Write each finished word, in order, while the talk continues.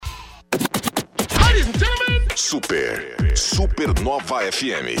Supernova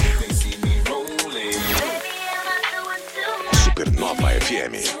FM. Supernova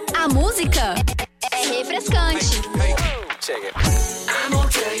FM. A música é refrescante.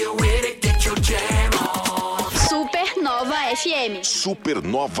 Supernova FM.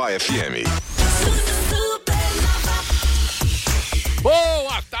 Supernova FM.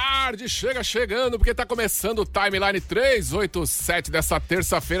 Boa tarde, chegando, porque tá começando o Timeline 387 dessa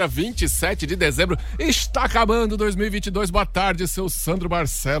terça-feira, 27 de dezembro. Está acabando 2022. Boa tarde, seu Sandro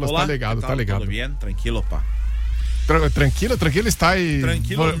Barcelos. Olá, tá ligado. Tudo bem? Tranquilo, pá. Tranquilo, está aí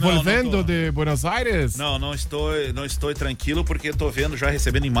volvendo não de Buenos Aires? Não estou tranquilo porque estou vendo, já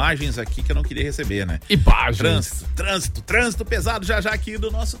recebendo imagens aqui que eu não queria receber, né? Imagens. Trânsito pesado já aqui do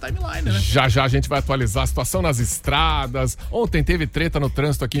nosso timeline, né? Já a gente vai atualizar a situação nas estradas. Ontem teve treta no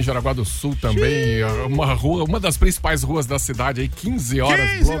trânsito aqui em Jaraguá do Sul também. Uma das principais ruas da cidade aí, 15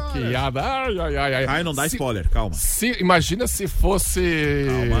 horas bloqueada. Ai. Ai, não dá spoiler, calma. Imagina se fosse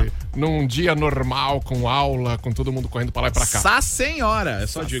num dia normal, com aula, com todo mundo correndo pra lá e pra cá. Sá senhora, eu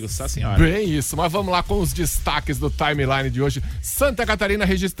só digo Sá senhora. Bem isso, mas vamos lá com os destaques do timeline de hoje. Santa Catarina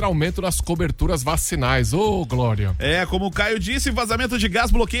registra aumento nas coberturas vacinais. Ô, Glória. Como o Caio disse, vazamento de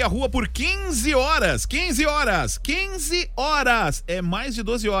gás bloqueia a rua por 15 horas. 15 horas. É mais de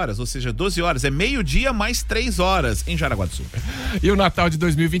 12 horas, ou seja, 12 horas. É meio-dia mais 3 horas em Jaraguá do Sul. E o Natal de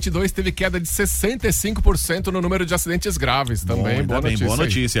 2022 teve queda de 65% no número de acidentes graves. Também, boa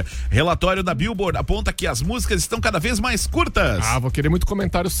notícia. Relatório da Billboard aponta que as músicas estão cada vez mais curtas. Vou querer muito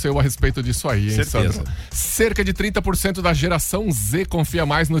comentário seu a respeito disso aí, hein, certeza. Sandro? Cerca de 30% da geração Z confia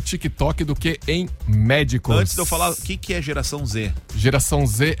mais no TikTok do que em médicos. Antes de eu falar, o que é geração Z? Geração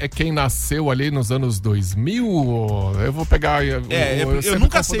Z é quem nasceu ali nos anos 2000. Eu vou pegar... Eu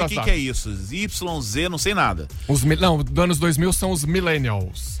nunca sei o que é isso. Y, Z, não sei nada. Dos anos 2000 são os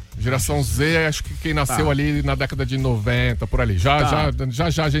millennials. Geração Z, acho que quem nasceu ali na década de 90, por ali. Já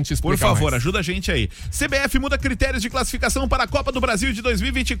a gente explica. Por favor, mais. Ajuda a gente aí. CBF muda critérios de classificação para a Copa do Brasil de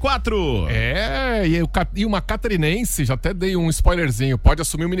 2024. E uma catarinense, já até dei um spoilerzinho, pode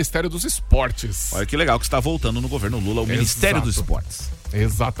assumir o Ministério dos Esportes. Olha que legal que está voltando no governo Lula, o Ministério dos Esportes.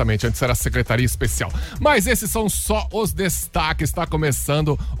 Exatamente, antes era a Secretaria Especial. Mas esses são só os destaques. Está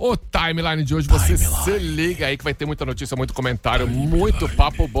começando o timeline de hoje. Você se liga aí que vai ter muita notícia, muito comentário, muito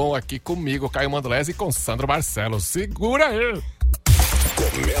papo bom aqui comigo, Caio Mandolesi, e com Sandro Barcelos. Segura aí!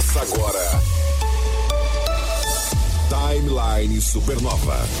 Começa agora. Timeline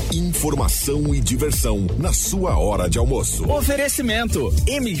Supernova. Informação e diversão na sua hora de almoço. Oferecimento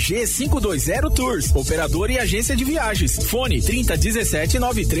MG 520 Tours, operador e agência de viagens. Fone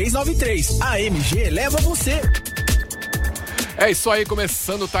 3017-9393. A MG leva você. É isso aí,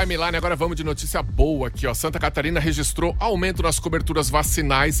 começando o timeline. Agora vamos de notícia boa aqui, ó. Santa Catarina registrou aumento nas coberturas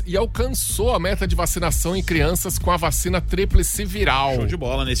vacinais e alcançou a meta de vacinação em crianças com a vacina tríplice viral. Show de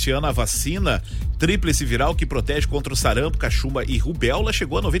bola. Neste ano, a vacina tríplice viral, que protege contra o sarampo, cachumba e rubéola,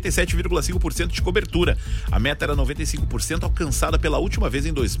 chegou a 97,5% de cobertura. A meta era 95%, alcançada pela última vez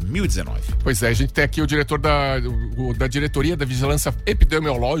em 2019. Pois é, a gente tem aqui o diretor da Diretoria da Vigilância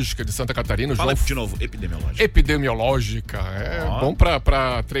Epidemiológica de Santa Catarina. Fala João... de novo, epidemiológica. Bom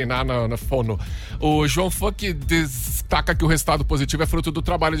pra treinar na fono. O João Funk destaca que o resultado positivo é fruto do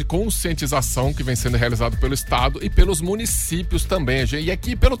trabalho de conscientização que vem sendo realizado pelo Estado e pelos municípios também. E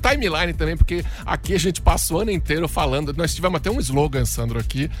aqui pelo timeline também, porque aqui a gente passa o ano inteiro falando. Nós tivemos até um slogan, Sandro,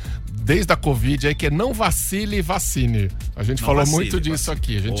 aqui, desde a Covid, aí, que é não vacile, vacine. A gente falou muito disso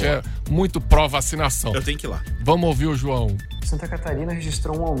aqui. A gente é muito pró-vacinação. Eu tenho que ir lá. Vamos ouvir o João. Santa Catarina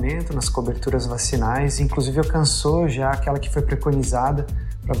registrou um aumento nas coberturas vacinais, inclusive alcançou já aquela que foi preconizada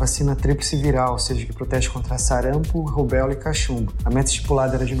para a vacina tríplice viral, ou seja, que protege contra sarampo, rubéola e cachumba. A meta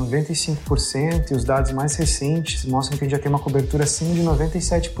estipulada era de 95% e os dados mais recentes mostram que a gente já tem uma cobertura acima de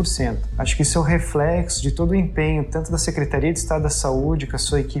 97%. Acho que isso é o reflexo de todo o empenho, tanto da Secretaria de Estado da Saúde, com a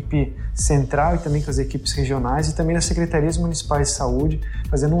sua equipe central e também com as equipes regionais, e também das Secretarias Municipais de Saúde,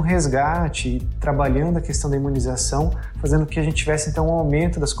 fazendo um resgate e trabalhando a questão da imunização, fazendo com que a gente tivesse então um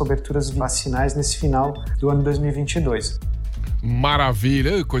aumento das coberturas vacinais nesse final do ano 2022.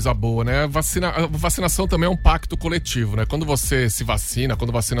 Maravilha, coisa boa, né? A vacinação também é um pacto coletivo, né? Quando você se vacina,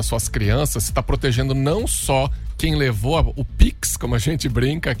 quando vacina suas crianças, você está protegendo não só quem levou o Pix, como a gente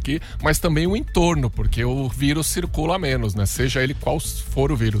brinca aqui, mas também o entorno, porque o vírus circula menos, né? Seja ele qual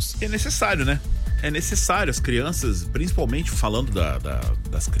for o vírus. É necessário, né? É necessário. As crianças, principalmente falando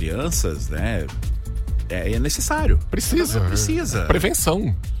das crianças, né? É necessário. Precisa. Precisa.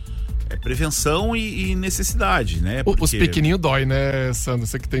 Prevenção. É prevenção e necessidade, né? Os pequenininhos dói, né, Sandro?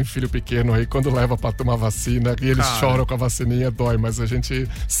 Você que tem filho pequeno aí, quando leva pra tomar vacina e eles choram com a vacininha, dói. Mas a gente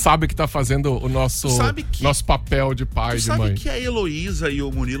sabe que tá fazendo o nosso papel de pai e de mãe. Sabe que a Heloísa e o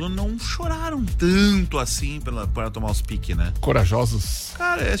Murilo não choraram tanto assim para tomar os piques, né? Corajosos?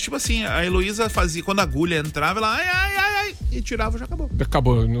 Cara, é tipo assim, a Heloísa fazia, quando a agulha entrava, ela ai, e tirava, já acabou.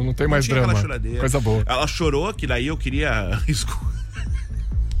 Acabou, não tem mais drama. Coisa boa. Ela chorou, que daí eu queria...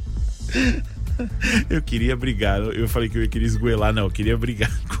 Eu queria brigar, eu falei que eu queria esgoelar, não, eu queria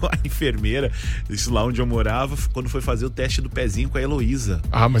brigar com a enfermeira, isso lá onde eu morava, quando foi fazer o teste do pezinho com a Heloísa.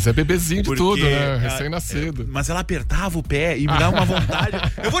 Ah, mas é bebezinho de tudo, né? Recém-nascido. Mas ela apertava o pé e me dava uma vontade.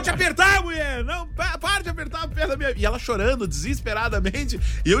 Eu vou te apertar, mulher! Não, para de apertar o pé da minha... E ela chorando desesperadamente,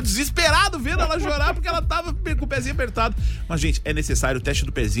 e eu desesperado vendo ela chorar porque ela tava com o pezinho apertado. Mas, gente, é necessário, o teste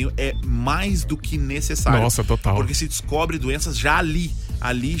do pezinho é mais do que necessário. Nossa, total. Porque se descobre doenças já ali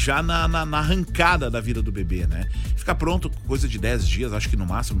já na arrancada da vida do bebê, né? Fica pronto coisa de 10 dias, acho que no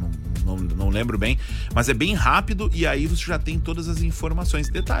máximo, não lembro bem, mas é bem rápido e aí você já tem todas as informações.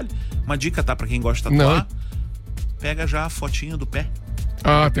 Detalhe, uma dica, tá? Pra quem gosta de tatuar, pega já a fotinha do pé.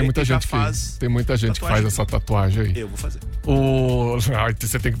 Tem muita gente que faz essa tatuagem aí. Eu vou fazer.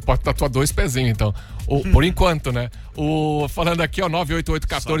 Você tem que tatuar 2 pezinhos, então. Por enquanto, né? Falando aqui, ó,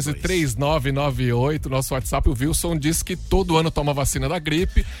 988-14-3998, nosso WhatsApp. O Wilson disse que todo ano toma vacina da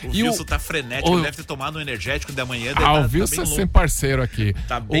gripe. O Wilson tá frenético, ele deve ter tomado um energético da manhã. O Wilson é sempre parceiro aqui.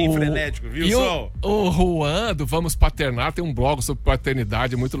 Tá bem frenético, Wilson. E o Juan, do Vamos Paternar, tem um blog sobre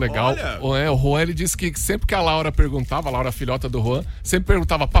paternidade muito legal. O Juan, ele disse que sempre que a Laura perguntava, a Laura, filhota do Juan, sempre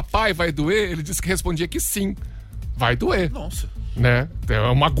perguntava, papai, vai doer? Ele disse que respondia que sim, vai doer. Nossa. Né? É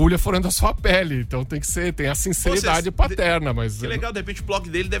uma agulha furando a sua pele, então tem a sinceridade paterna, mas... Que legal, de repente o blog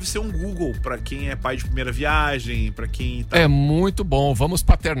dele deve ser um Google pra quem é pai de primeira viagem, pra quem tá... É muito bom, Vamos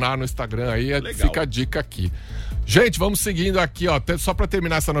Paternar no Instagram aí, fica a dica aqui. Gente, vamos seguindo aqui, ó, só para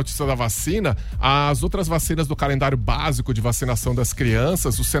terminar essa notícia da vacina, as outras vacinas do calendário básico de vacinação das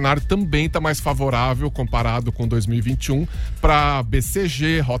crianças, o cenário também está mais favorável comparado com 2021 para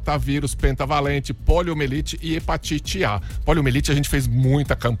BCG, rotavírus, pentavalente, poliomielite e hepatite A. Poliomielite a gente fez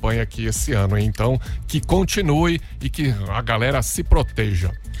muita campanha aqui esse ano, hein? Então que continue e que a galera se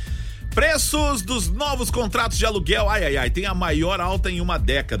proteja. Preços dos novos contratos de aluguel, tem a maior alta em uma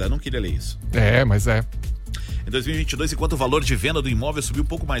década, não queria ler isso. Mas é. Em 2022, enquanto o valor de venda do imóvel subiu um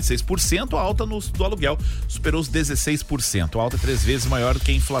pouco mais de 6%, a alta do aluguel superou os 16%. A alta é 3 vezes maior do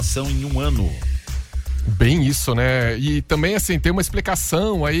que a inflação em um ano. Bem isso, né? E também, assim, tem uma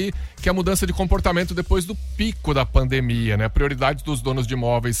explicação aí que é a mudança de comportamento depois do pico da pandemia, né? A prioridade dos donos de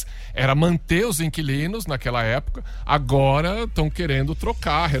imóveis era manter os inquilinos naquela época. Agora estão querendo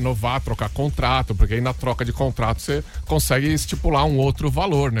renovar, trocar contrato, porque aí na troca de contrato você consegue estipular um outro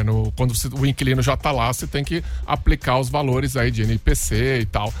valor, né? Quando o inquilino já está lá, você tem que aplicar os valores aí de NPC e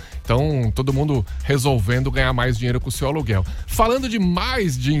tal. Então, todo mundo resolvendo ganhar mais dinheiro com o seu aluguel. Falando de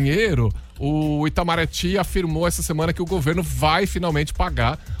mais dinheiro, o Itamaraty afirmou essa semana que o governo vai finalmente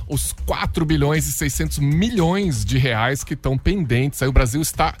pagar os 4 bilhões e 600 milhões de reais que estão pendentes. Aí o Brasil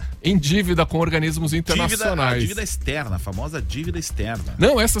está em dívida com organismos internacionais. Dívida externa, a famosa dívida externa.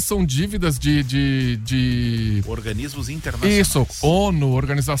 Não, essas são dívidas de... organismos internacionais. Isso, ONU,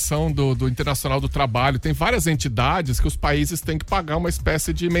 Organização do Internacional do Trabalho. Tem várias entidades que os países têm que pagar uma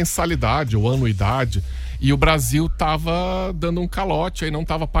espécie de mensalidade ou anuidade. E o Brasil estava dando um calote, aí não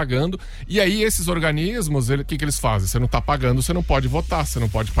estava pagando. E aí esses organismos, o que eles fazem? Você não está pagando, você não pode votar, você não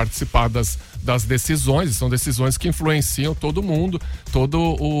pode participar das decisões. São decisões que influenciam todo mundo,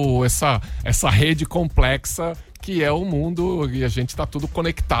 essa rede complexa que é o mundo, e a gente está tudo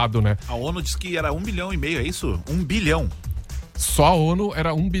conectado, né? A ONU disse que era 1,5 bilhão, é isso? 1 bilhão. Só a ONU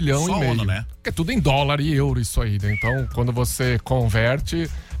era 1,5 bilhão. Só a ONU, né? É tudo em dólar e euro isso aí, né? Então, quando você converte,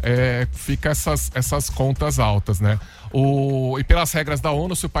 fica essas contas altas, né? E pelas regras da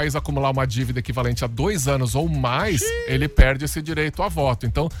ONU, se o país acumular uma dívida equivalente a 2 anos ou mais, ele perde esse direito a voto.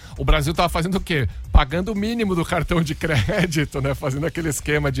 Então, o Brasil estava fazendo o quê? Pagando o mínimo do cartão de crédito, né? Fazendo aquele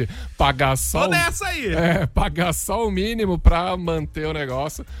esquema de pagar só... Tô nessa aí! Pagar só o mínimo para manter o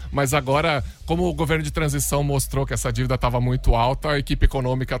negócio. Mas agora, como o governo de transição mostrou que essa dívida estava muito alta, a equipe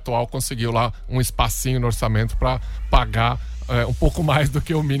econômica atual conseguiu lá um espacinho no orçamento para pagar um pouco mais do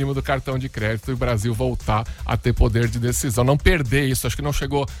que o mínimo do cartão de crédito e o Brasil voltar a ter poder de decisão. Não perder isso, acho que não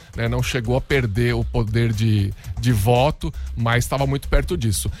chegou a perder o poder de voto, mas estava muito perto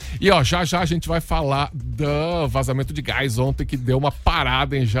disso. E já a gente vai falar do vazamento de gás ontem, que deu uma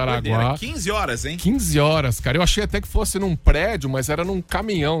parada em Jaraguá. 15 horas, hein? 15 horas, cara. Eu achei até que fosse num prédio, mas era num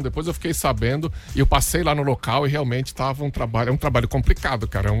caminhão. Depois eu fiquei sabendo e eu passei lá no local e realmente tava um trabalho complicado,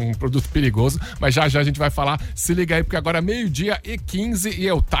 cara. É um produto perigoso, mas já a gente vai falar. Se liga aí, porque agora é 12:15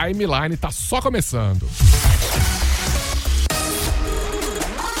 e o Timeline tá só começando.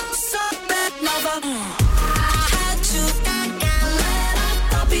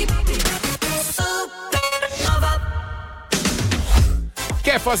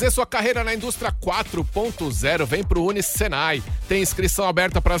 Quer fazer sua carreira na indústria 4.0? Vem pro Unicenai. Tem inscrição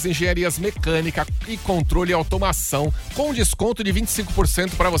aberta para as engenharias mecânica e controle e automação, com desconto de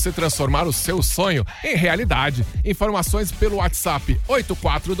 25% para você transformar o seu sonho em realidade. Informações pelo WhatsApp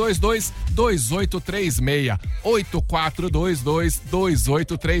 8422-2836.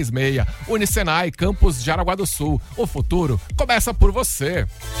 8422-2836. Unicenai, Campus Jaraguá do Sul. O futuro começa por você.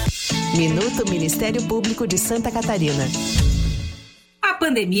 Minuto Ministério Público de Santa Catarina. A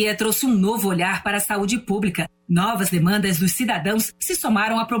pandemia trouxe um novo olhar para a saúde pública. Novas demandas dos cidadãos se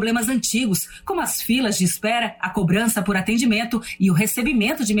somaram a problemas antigos, como as filas de espera, a cobrança por atendimento e o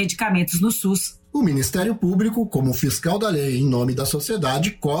recebimento de medicamentos no SUS. O Ministério Público, como fiscal da lei em nome da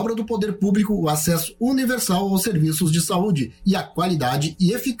sociedade, cobra do poder público o acesso universal aos serviços de saúde e a qualidade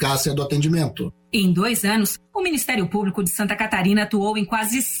e eficácia do atendimento. Em 2 anos, o Ministério Público de Santa Catarina atuou em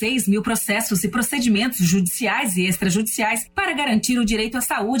quase 6 mil processos e procedimentos judiciais e extrajudiciais para garantir o direito à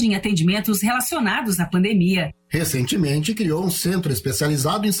saúde em atendimentos relacionados à pandemia. Recentemente, criou um centro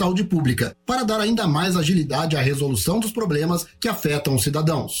especializado em saúde pública para dar ainda mais agilidade à resolução dos problemas que afetam os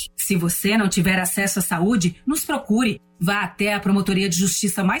cidadãos. Se você não tiver acesso à saúde, nos procure. Vá até a Promotoria de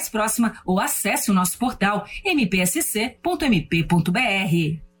Justiça mais próxima ou acesse o nosso portal mpsc.mp.br.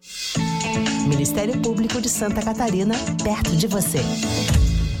 Ministério Público de Santa Catarina, perto de você.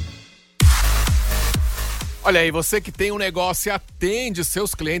 Olha aí, você que tem um negócio e atende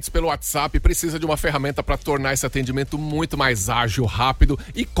seus clientes pelo WhatsApp, precisa de uma ferramenta para tornar esse atendimento muito mais ágil, rápido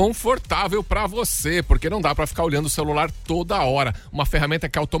e confortável para você, porque não dá para ficar olhando o celular toda hora. Uma ferramenta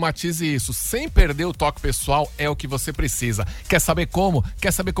que automatize isso, sem perder o toque pessoal, é o que você precisa. Quer saber como?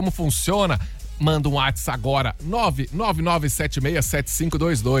 Quer saber como funciona? Manda um WhatsApp agora,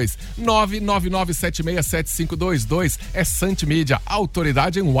 999767522. 999767522. É Santimídia,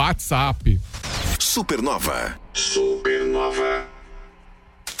 autoridade em WhatsApp. Supernova.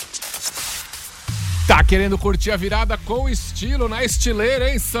 Tá querendo curtir a virada com estilo na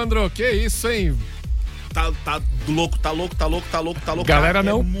estileira, hein, Sandro? Que isso, hein? Tá louco. Galera,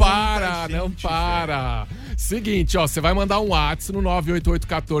 não para. Seguinte, você vai mandar um WhatsApp no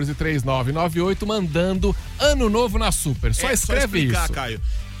 988143998 mandando Ano Novo na Super. Só escreve só explicar, isso. Caio.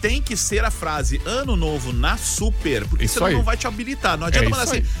 Tem que ser a frase Ano Novo na Super, porque isso senão aí. não vai te habilitar. Não adianta mandar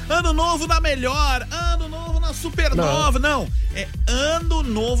assim, aí. Ano Novo na melhor, Ano Novo na Supernova. Não, é Ano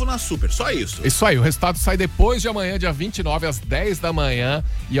Novo na Super, só isso. Isso aí, o resultado sai depois de amanhã, dia 29, às 10 da manhã.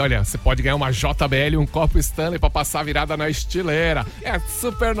 E olha, você pode ganhar uma JBL e um copo Stanley pra passar a virada na estileira. É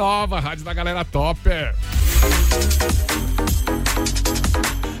Supernova, rádio da galera top.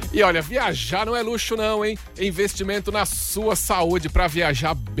 E olha, viajar não é luxo não, hein? Investimento na sua saúde para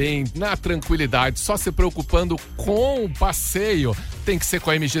viajar bem, na tranquilidade, só se preocupando com o passeio. Tem que ser com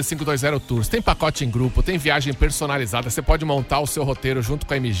a MG 520 Tours. Tem pacote em grupo, tem viagem personalizada. Você pode montar o seu roteiro junto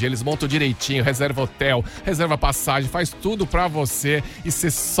com a MG. Eles montam direitinho, reserva hotel, reserva passagem, faz tudo pra você e você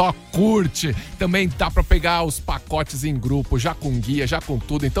só curte. Também dá pra pegar os pacotes em grupo, já com guia, já com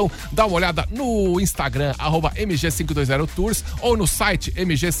tudo. Então dá uma olhada no Instagram, @MG520Tours ou no site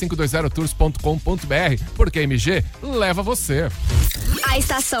mg520tours.com.br, porque a MG leva você. A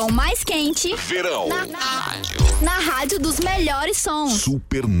estação mais quente. Verão. Na rádio dos melhores sons.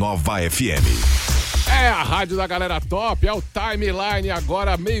 Supernova FM. É a rádio da galera top, é o Timeline,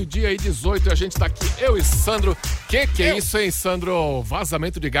 agora 12:18 e a gente tá aqui, eu e Sandro. Que é isso, hein, Sandro?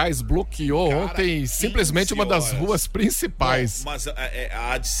 Vazamento de gás bloqueou ontem simplesmente uma das ruas principais. Não, mas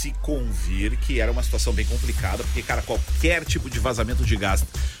há de se convir que era uma situação bem complicada, porque, cara, qualquer tipo de vazamento de gás,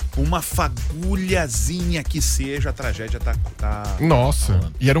 uma fagulhazinha que seja, a tragédia tá Nossa,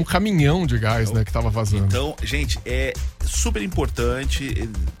 rolando. E era um caminhão de gás, né, que tava vazando. Então, gente, é super importante,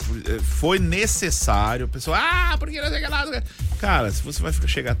 foi necessário. A pessoa, porque não sei o que lá. Cara, se você vai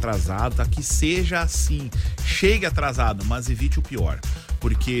chegar atrasado, tá, que seja assim, chegue atrasado, mas evite o pior.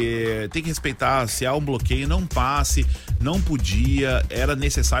 porque tem que respeitar, se há um bloqueio, não passe, não podia, era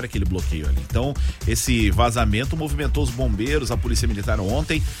necessário aquele bloqueio ali. Então, esse vazamento movimentou os bombeiros, a polícia militar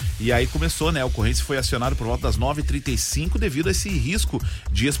ontem, e aí começou, né? A ocorrência foi acionada por volta das 9h35 devido a esse risco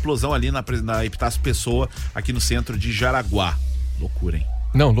de explosão ali na Epitácio Pessoa, aqui no centro de Jaraguá. Loucura, hein?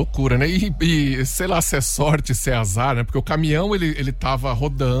 Não, loucura, né? E sei lá se é sorte, se é azar, né? Porque o caminhão, ele tava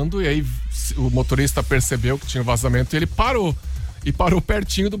rodando e aí o motorista percebeu que tinha vazamento e ele parou. E parou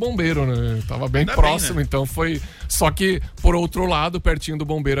pertinho do bombeiro, né? Tava bem próximo, né? Então foi... Só que, por outro lado, pertinho do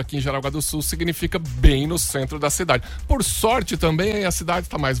bombeiro aqui em Jaraguá do Sul significa bem no centro da cidade. Por sorte também, a cidade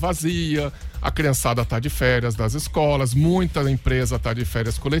tá mais vazia, a criançada tá de férias das escolas, muita empresa tá de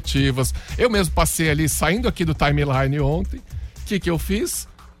férias coletivas. Eu mesmo passei ali, saindo aqui do timeline ontem, o que eu fiz?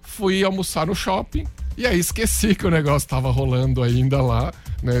 Fui almoçar no shopping e aí esqueci que o negócio tava rolando ainda lá,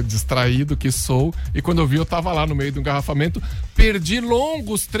 né, distraído que sou, e quando eu vi eu tava lá no meio do engarrafamento, perdi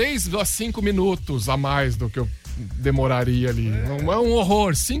longos 3 a 5 minutos a mais do que eu demoraria ali. É um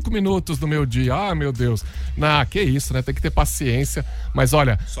horror, 5 minutos do meu dia, meu Deus. Que isso, né, tem que ter paciência, mas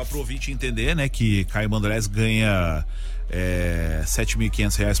olha... Só pro ouvinte entender, né, que Caio Mandolesi ganha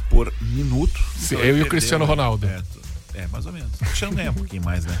R$7.500 por minuto. Sim, eu e o Cristiano Ronaldo. Mais ou menos. O Cristiano ganha um pouquinho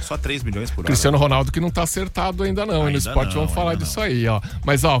mais, né? Só 3 milhões por hora. Cristiano Ronaldo que não tá acertado ainda não. E no esporte vamos falar disso aí, ó.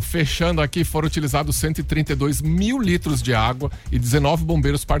 Mas, fechando aqui, foram utilizados 132 mil litros de água e 19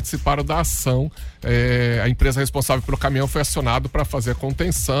 bombeiros participaram da ação. A empresa responsável pelo caminhão foi acionado para fazer a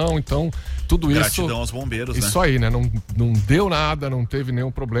contenção. Então, tudo isso... Gratidão aos bombeiros, isso aí, né? Não deu nada, não teve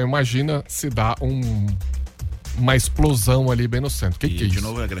nenhum problema. Imagina se dá uma explosão ali bem no centro. Que é de isso?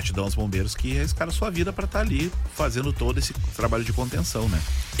 novo, gratidão aos bombeiros que arriscaram sua vida para estar ali fazendo todo esse trabalho de contenção, né?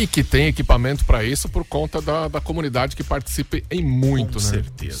 E que tem equipamento para isso por conta da comunidade que participa em muito, Com né?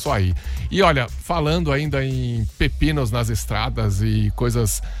 certeza. Isso aí. E olha, falando ainda em pepinos nas estradas e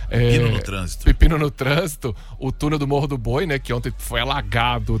coisas... Pepino no trânsito. Pepino no trânsito, o túnel do Morro do Boi, né? Que ontem foi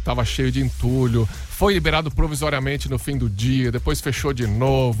alagado, tava cheio de entulho, foi liberado provisoriamente no fim do dia, depois fechou de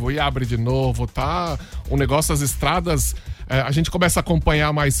novo e abre de novo, tá? Um negócio, as estradas... a gente começa a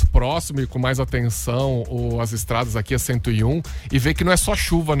acompanhar mais próximo e com mais atenção as estradas aqui, a 101, e vê que não é só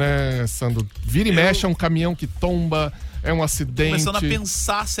chuva, né, Sandro? Vira e mexe, é um caminhão que tomba, é um acidente. Começando a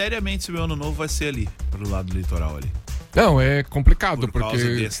pensar seriamente se o meu ano novo vai ser ali, pro lado do litoral ali. Não, é complicado, por causa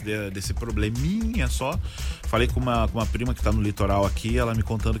desse probleminha só. Falei com uma prima que tá no litoral aqui, ela me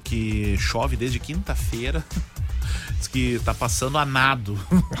contando que chove desde quinta-feira. Diz que tá passando a nado.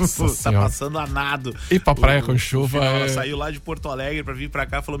 Tá passando a nado. E pra praia com chuva. Ela saiu lá de Porto Alegre pra vir pra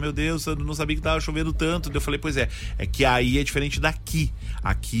cá, falou: meu Deus, eu não sabia que tava chovendo tanto. Eu falei: pois é que aí é diferente daqui.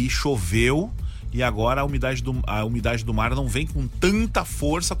 Aqui choveu e agora a umidade do mar não vem com tanta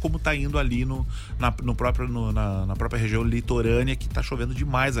força como tá indo ali na própria região litorânea, que tá chovendo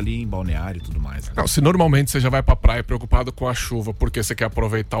demais ali em Balneário e tudo mais, né? Não, se normalmente você já vai pra praia preocupado com a chuva porque você quer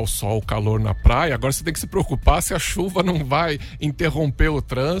aproveitar o sol, o calor na praia, agora você tem que se preocupar se a chuva não vai interromper o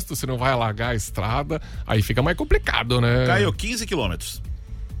trânsito, se não vai alagar a estrada, aí fica mais complicado, né? Caiu 15 quilômetros.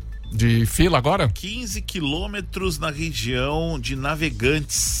 De fila agora? 15 quilômetros na região de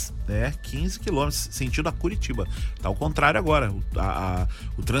Navegantes. 15 quilômetros, sentido a Curitiba. Tá ao contrário agora.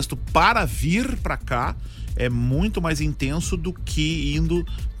 O trânsito para vir para cá é muito mais intenso do que indo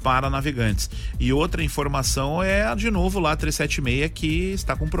para Navegantes. E outra informação é, de novo, lá 376, que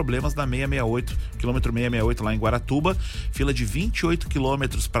está com problemas na 668, quilômetro 668 lá em Guaratuba. Fila de 28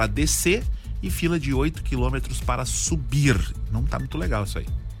 quilômetros para descer e fila de 8 quilômetros para subir. Não tá muito legal isso aí.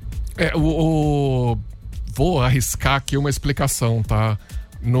 Vou arriscar aqui uma explicação, tá?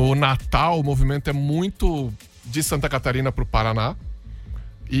 No Natal, o movimento é muito de Santa Catarina para o Paraná.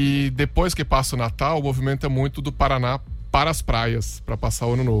 E depois que passa o Natal, o movimento é muito do Paraná para as praias, para passar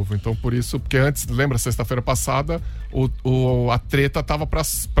o Ano Novo. Então, por isso, porque antes, lembra, sexta-feira passada, a treta tava para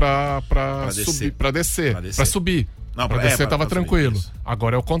subir, para descer, para subir. Não, para descer tava tranquilo. Subir,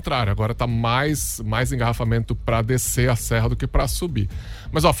 agora é o contrário, agora tá mais engarrafamento para descer a serra do que para subir.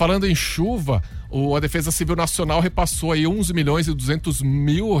 Mas falando em chuva, a Defesa Civil Nacional repassou aí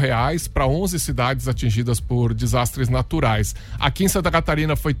 11.200.000 reais para 11 cidades atingidas por desastres naturais. Aqui em Santa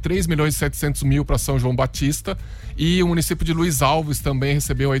Catarina foi 3.700.000 para São João Batista e o município de Luiz Alves também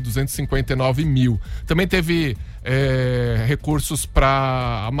recebeu aí 259 mil. Também teve recursos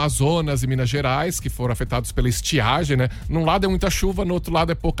para Amazonas e Minas Gerais, que foram afetados pela estiagem, né? Num lado é muita chuva, no outro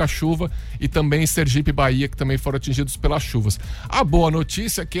lado é pouca chuva, e também Sergipe e Bahia, que também foram atingidos pelas chuvas. A boa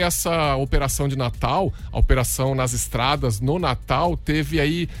notícia é que essa operação de Natal, a operação nas estradas no Natal, teve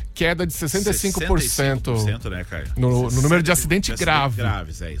aí queda de 65%. 65%, né, Caio? No número de acidente grave.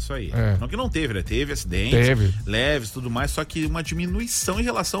 Graves, é isso aí. É. Não que não teve, né? Teve acidentes, leves, tudo mais, só que uma diminuição em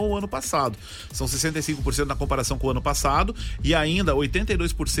relação ao ano passado. São 65% na comparação com o ano passado e ainda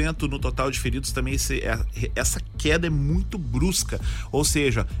 82% no total de feridos também. Essa queda é muito brusca, ou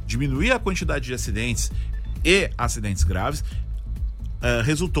seja, diminuir a quantidade de acidentes e acidentes graves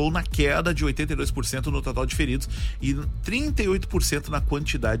resultou na queda de 82% no total de feridos e 38% na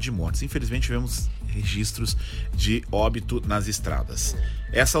quantidade de mortes. Infelizmente tivemos registros de óbito nas estradas.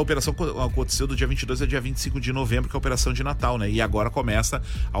 Essa operação aconteceu do dia 22 ao dia 25 de novembro, que é a operação de Natal, né? E agora começa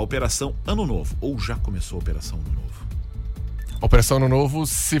a operação Ano Novo, ou já começou a operação Ano Novo? A Operação Ano Novo,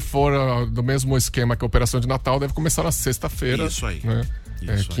 se for do mesmo esquema que a Operação de Natal, deve começar na sexta-feira. Isso aí. Né?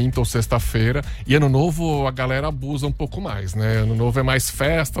 Quinta ou sexta-feira. E Ano Novo a galera abusa um pouco mais, né? Ano Novo é mais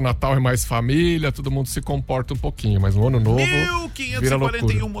festa, Natal é mais família, todo mundo se comporta um pouquinho, mas no Ano Novo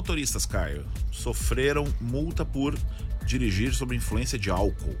 1.541 motoristas, Caio, sofreram multa por dirigir sob influência de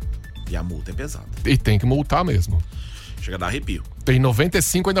álcool. E a multa é pesada. E tem que multar mesmo. Chega a dar arrepio. Tem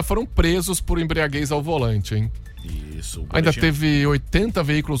 95 ainda foram presos por embriaguez ao volante, hein? Isso. Ainda teve 80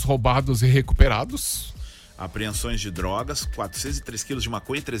 veículos roubados e recuperados. Apreensões de drogas, 403 quilos de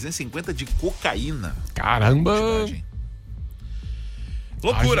maconha e 350 de cocaína. Caramba!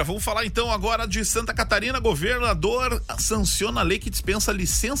 Loucura, vamos falar então agora de Santa Catarina. Governador sanciona a lei que dispensa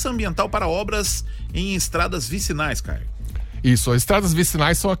licença ambiental para obras em estradas vicinais, Caio. Isso, as estradas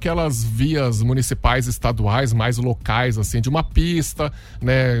vicinais são aquelas vias municipais, estaduais, mais locais, assim, de uma pista,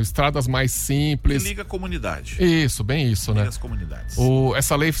 né? Estradas mais simples. Que liga a comunidade. Isso, bem isso, né? Liga as comunidades.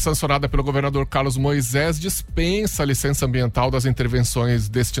 Essa lei sancionada pelo governador Carlos Moisés dispensa a licença ambiental das intervenções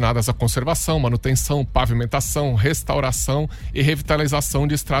destinadas à conservação, manutenção, pavimentação, restauração e revitalização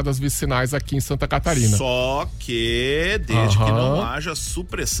de estradas vicinais aqui em Santa Catarina. Só que desde que não haja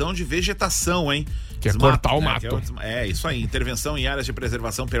supressão de vegetação, hein? Que é cortar o mato. É isso aí, intervenção em áreas de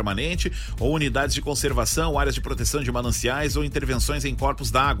preservação permanente ou unidades de conservação, áreas de proteção de mananciais ou intervenções em corpos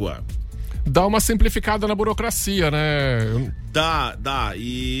d'água. Dá uma simplificada na burocracia, né? Dá.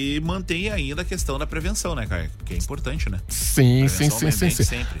 E mantém ainda a questão da prevenção, né, Caio? Que é importante, né? Sim.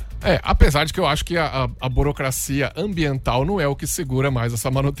 Sempre. Apesar de que eu acho que a burocracia ambiental não é o que segura mais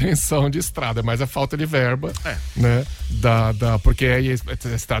essa manutenção de estrada, mas é falta de verba, né? Porque é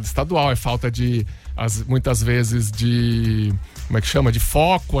estrada estadual, é falta de, muitas vezes, de, como é que chama? De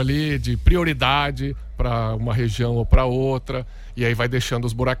foco ali, de prioridade para uma região ou para outra. E aí vai deixando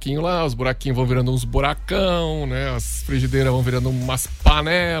os buraquinhos lá, os buraquinhos vão virando uns buracão, né? As frigideiras vão virando umas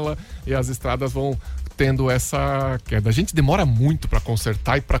panelas e as estradas vão tendo essa queda. A gente demora muito para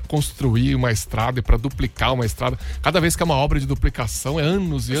consertar e para construir uma estrada e para duplicar uma estrada. Cada vez que é uma obra de duplicação é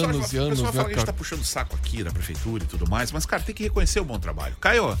anos e anos e anos. O pessoal fala que a gente tá puxando o saco aqui da prefeitura e tudo mais, mas, cara, tem que reconhecer o bom trabalho.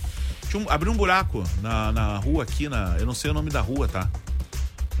 Caio, abriu um buraco na rua aqui, eu não sei o nome da rua, tá?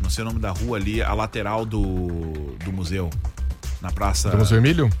 Eu não sei o nome da rua ali, a lateral do museu. Na praça... Do Museu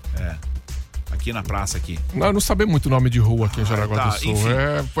Emílio? É. Aqui na praça aqui. Não sabe muito o nome de rua aqui em Jaraguá do Sul.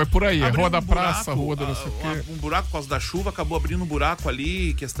 Enfim, foi por aí, é Rua da buraco, Praça, Rua do não sei o quê. Um buraco por causa da chuva, acabou abrindo um buraco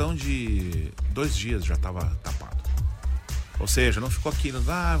ali, questão de 2 dias já tava tapado. Ou seja, não ficou aqui,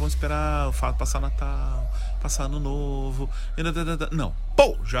 vamos esperar o fato passar Natal, passar Ano Novo. Não,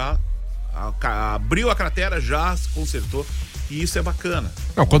 já abriu a cratera, já se consertou. E isso é bacana.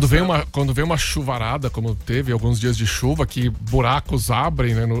 Não, quando vem uma chuvarada, como teve alguns dias de chuva, que buracos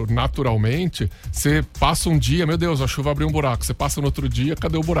abrem, né, naturalmente, você passa um dia, meu Deus, a chuva abriu um buraco. Você passa no outro dia,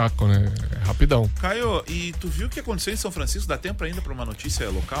 cadê o buraco, né? É rapidão. Caio, e tu viu o que aconteceu em São Francisco? Dá tempo ainda pra uma notícia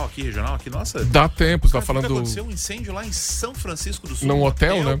local aqui, regional, aqui, nossa? Dá tempo, você tá falando... Aconteceu um incêndio lá em São Francisco do Sul. Num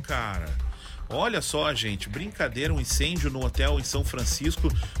hotel, né? Cara. Olha só, gente, brincadeira, um incêndio no hotel em São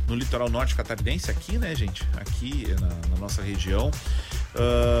Francisco, no litoral norte catarinense, aqui, né, gente? Aqui na nossa região.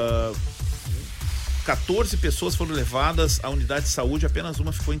 14 pessoas foram levadas à unidade de saúde, apenas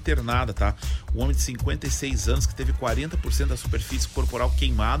uma ficou internada, tá? Um homem de 56 anos que teve 40% da superfície corporal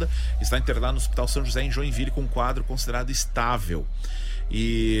queimada, está internado no Hospital São José em Joinville com um quadro considerado estável.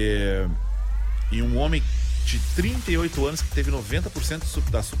 E um homem de 38 anos que teve 90%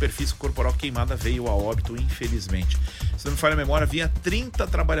 da superfície corporal queimada veio a óbito, infelizmente. Se não me falha a memória, havia 30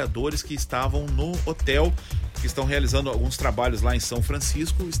 trabalhadores que estavam no hotel, que estão realizando alguns trabalhos lá em São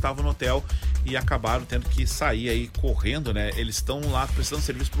Francisco, estavam no hotel e acabaram tendo que sair aí correndo, né? Eles estão lá prestando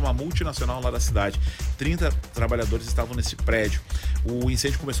serviço para uma multinacional lá da cidade. 30 trabalhadores estavam nesse prédio. O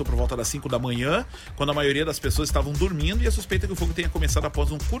incêndio começou por volta das 5 da manhã, quando a maioria das pessoas estavam dormindo, e a suspeita é que o fogo tenha começado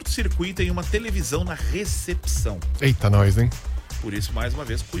após um curto-circuito em uma televisão na recepção. Eita, nós, hein? Por isso, mais uma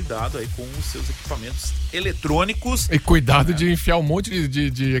vez, cuidado aí com os seus equipamentos eletrônicos. E cuidado de enfiar um monte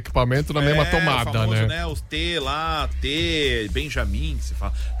de equipamento na mesma tomada, famoso, né? Os T lá, Benjamin, que se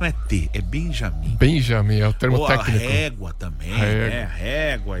fala. Não é T, é Benjamin. Benjamin, é o termo técnico. A régua também, né?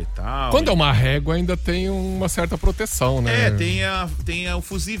 Régua e tal. Quando é uma régua, ainda tem uma certa proteção, né? Tem o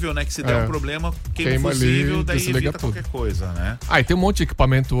fusível, né? Que se der um problema, queima o fusível, ali, daí evita tudo. qualquer coisa, né? E tem um monte de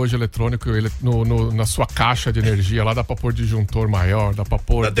equipamento hoje eletrônico na sua caixa de energia. Lá dá pra pôr disjuntor maior, dá pra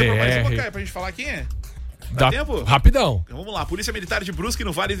pôr Dá tempo mais DR. pra gente falar aqui? Dá tempo? Rapidão. Então vamos lá. A Polícia Militar de Brusque,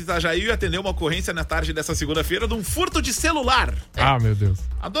 no Vale do Itajaí, atendeu uma ocorrência na tarde dessa segunda-feira de um furto de celular. Meu Deus.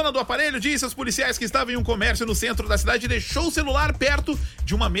 A dona do aparelho disse aos policiais que estava em um comércio no centro da cidade e deixou o celular perto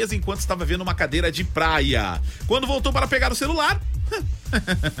de uma mesa enquanto estava vendo uma cadeira de praia. Quando voltou para pegar o celular...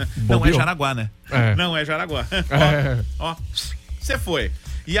 Não é Jaraguá, né? Não é Jaraguá. Ó, você foi.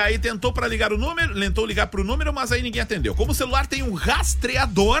 E aí tentou ligar pro número, mas aí ninguém atendeu. Como o celular tem um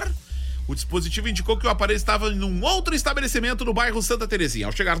rastreador, o dispositivo indicou que o aparelho estava em um outro estabelecimento no bairro Santa Terezinha.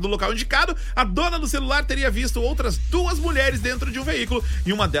 Ao chegar no local indicado, a dona do celular teria visto outras 2 mulheres dentro de um veículo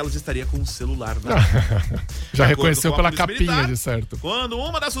e uma delas estaria com o celular na mão. Já reconheceu pela capinha, militar, de certo. Quando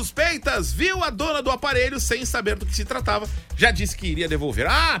uma das suspeitas viu a dona do aparelho sem saber do que se tratava, já disse que iria devolver.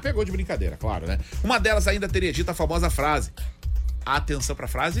 Pegou de brincadeira, claro, né? Uma delas ainda teria dito a famosa frase. Atenção pra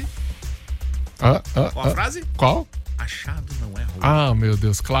frase. Qual a frase? Qual? Achado não é roubo. Meu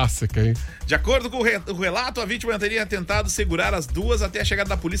Deus, clássica, hein? De acordo com o relato, a vítima teria tentado segurar as 2 até a chegada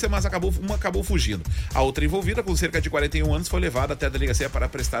da polícia, mas uma acabou fugindo. A outra envolvida, com cerca de 41 anos, foi levada até a delegacia para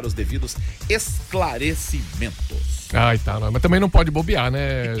prestar os devidos esclarecimentos. Mas também não pode bobear,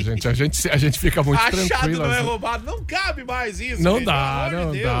 né, gente? A gente fica muito tranquilo. Achado não é assim. roubado. Não cabe mais isso, Não gente. dá, Pelo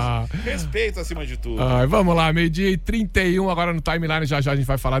amor de Deus. Respeito acima de tudo. Vamos lá, 12:31, agora no Timeline, já a gente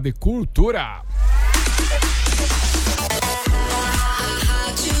vai falar de cultura.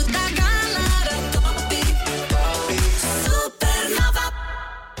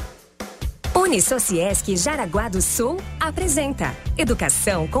 Unisociesc Jaraguá do Sul apresenta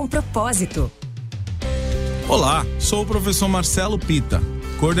Educação com Propósito. Olá, sou o professor Marcelo Pita,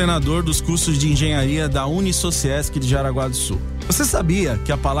 coordenador dos cursos de engenharia da Unisociesc de Jaraguá do Sul. Você sabia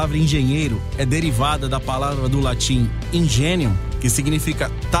que a palavra engenheiro é derivada da palavra do latim ingenium, que significa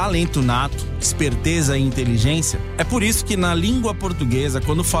talento nato, esperteza e inteligência? É por isso que na língua portuguesa,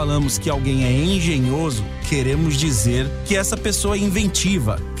 quando falamos que alguém é engenhoso, queremos dizer que essa pessoa é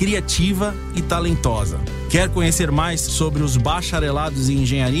inventiva, criativa e talentosa. Quer conhecer mais sobre os bacharelados em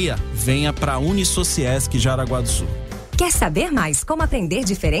engenharia? Venha para a Unisociesc Jaraguá do Sul. Quer saber mais como aprender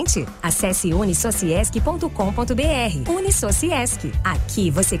diferente? Acesse unisociesc.com.br. Unisociesc. Aqui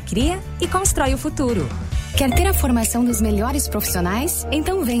você cria e constrói o futuro. Quer ter a formação dos melhores profissionais?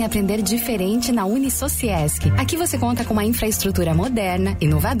 Então vem aprender diferente na Unisociesc. Aqui você conta com uma infraestrutura moderna,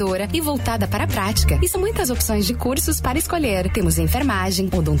 inovadora e voltada para a prática. E são muitas opções de cursos para escolher. Temos enfermagem,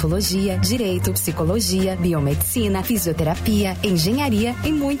 odontologia, direito, psicologia, biomedicina, fisioterapia, engenharia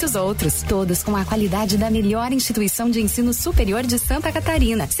e muitos outros. Todos com a qualidade da melhor instituição de ensino superior de Santa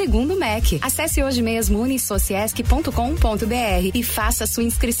Catarina, segundo o MEC. Acesse hoje mesmo unisociesc.com.br e faça sua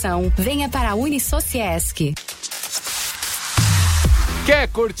inscrição. Venha para a Unisociesc. Quer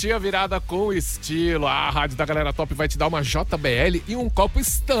curtir a virada com estilo? A Rádio da Galera Top vai te dar uma JBL e um copo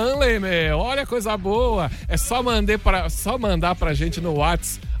Stanley, meu. Olha, coisa boa. É só mandar pra gente no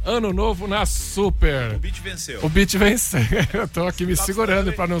WhatsApp. Ano novo na Super. O beat venceu. Eu tô aqui me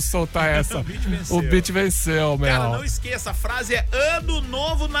segurando pra não soltar essa. O beat venceu, meu. Cara, não esqueça, a frase é Ano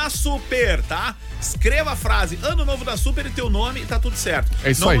Novo na Super, tá? Escreva a frase Ano Novo na Super e teu nome e tá tudo certo.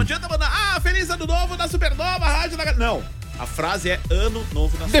 É isso aí. Não adianta mandar, Feliz Ano Novo na Supernova, Rádio da... Não. A frase é Ano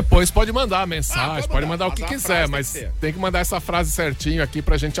Novo na Super. Depois pode mandar a mensagem, pode mandar o que quiser, mas tem que mandar essa frase certinho aqui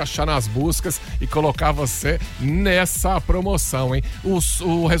pra gente achar nas buscas e colocar você nessa promoção, hein?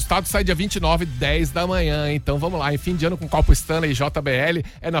 O resultado sai dia 29, 10 da manhã, então vamos lá, em fim de ano com copo Stanley e JBL,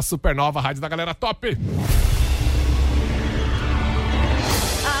 é na Supernova, Rádio da Galera Top.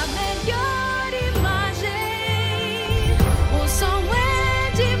 A melhor imagem, o som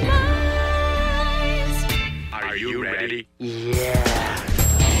é demais. Are you ready?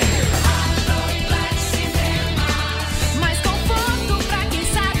 Mais conforto pra quem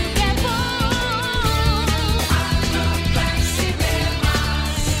sabe o que é bom.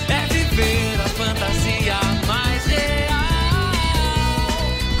 É viver a fantasia mais real.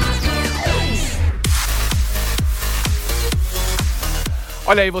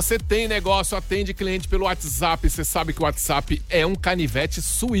 Olha aí, você tem negócio, atende cliente pelo WhatsApp. Você sabe que o WhatsApp é um canivete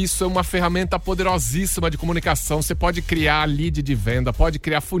suíço, é uma ferramenta poderosíssima de comunicação. Você pode criar lead de venda, pode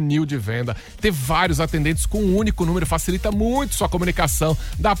criar funil de venda, ter vários atendentes com um único número, facilita muito sua comunicação.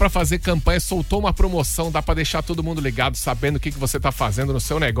 Dá pra fazer campanha, soltou uma promoção, dá pra deixar todo mundo ligado, sabendo o que você tá fazendo no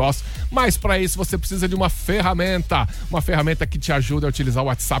seu negócio. Mas pra isso você precisa de uma ferramenta que te ajuda a utilizar o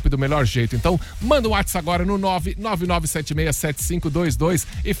WhatsApp do melhor jeito. Então, manda um WhatsApp agora no 999767522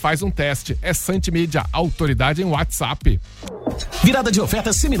 e faz um teste. É Santimídia, autoridade em WhatsApp. Virada de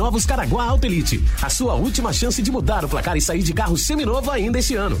ofertas seminovos Caraguá Autelite. A sua última chance de mudar o placar e sair de carro seminovo ainda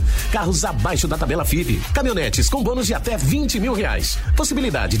este ano. Carros abaixo da tabela FIP. Caminhonetes com bônus de até R$20 mil.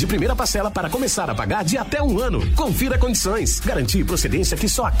 Possibilidade de primeira parcela para começar a pagar de até 1 ano. Confira condições. Garantia e procedência que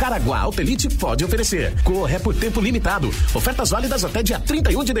só a Caraguá Autelite pode oferecer. Corre por tempo limitado. Ofertas válidas até dia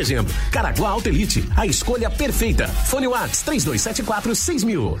 31 de dezembro. Caraguá Autelite. A escolha perfeita. Fone Whats 3274-6000.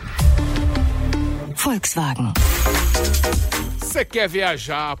 Volkswagen. Você quer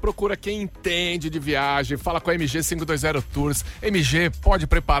viajar? Procura quem entende de viagem. Fala com a MG 520 Tours. MG pode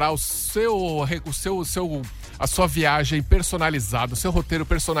preparar a sua viagem personalizada, o seu roteiro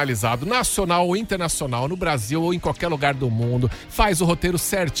personalizado, nacional ou internacional, no Brasil ou em qualquer lugar do mundo. Faz o roteiro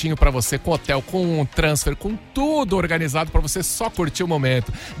certinho pra você, com hotel, com transfer, com tudo organizado pra você só curtir o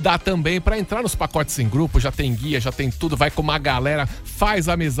momento. Dá também pra entrar nos pacotes em grupo, já tem guia, já tem tudo, vai com uma galera, faz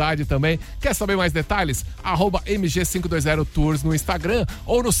amizade também. Quer saber mais detalhes? @MG520 Tours no Instagram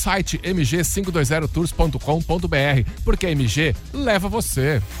ou no site mg520tours.com.br, porque a MG leva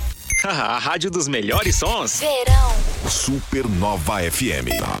você. A rádio dos melhores sons. Verão. Supernova FM.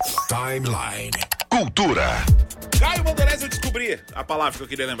 Timeline. Cultura. Caio Mandolesi, eu descobri a palavra que eu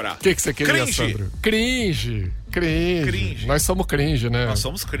queria lembrar. O que você queria, cringe. Sandro? Cringe. Nós somos cringe, né? Nós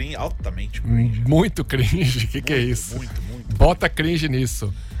somos cringe, altamente cringe. Muito cringe. O que é isso? Muito. Bota cringe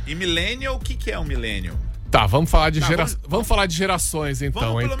nisso. E millennial, o que é um millennial? Tá, vamos falar de vamos falar de gerações, então.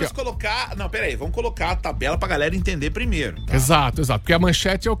 Vamos pelo menos colocar... Não, peraí, vamos colocar a tabela pra galera entender primeiro. Tá? Exato. Porque a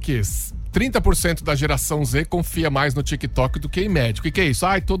manchete é o quê? 30% da geração Z confia mais no TikTok do que em médico. O que é isso?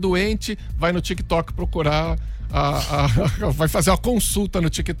 Tô doente, vai no TikTok procurar... vai fazer uma consulta no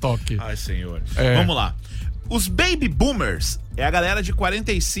TikTok. Ai, senhor. Vamos lá. Os baby boomers é a galera de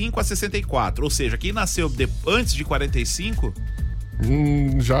 45 a 64. Ou seja, quem nasceu antes de 45...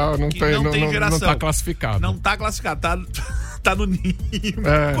 já não tem geração. Não tá classificado. Não tá classificado, tá no ninho.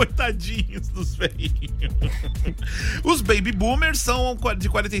 Coitadinhos dos velhinhos. Os baby boomers são de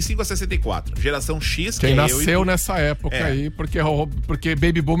 45 a 64. Geração X, quem nasceu nessa época aí, porque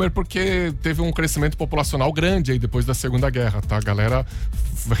baby boomer, porque teve um crescimento populacional grande aí depois da Segunda Guerra, tá? A galera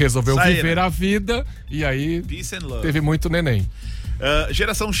resolveu viver a vida e aí teve muito neném.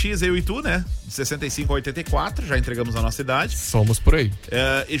 Geração X, eu e tu, né? De 65 a 84, já entregamos a nossa idade. Somos por aí.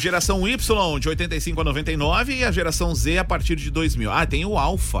 E geração Y, de 85 a 99, e a geração Z a partir de 2000. Tem o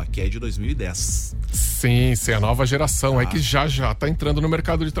Alpha, que é de 2010. Sim, a nova geração aí que já tá entrando no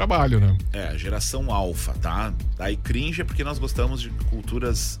mercado de trabalho, né? A geração Alpha, tá? Aí cringe é porque nós gostamos de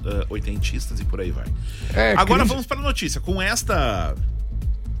culturas oitentistas e por aí vai. Agora cringe. Vamos para a notícia. Com esta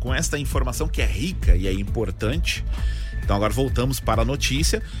informação que é rica e é importante... Então agora voltamos para a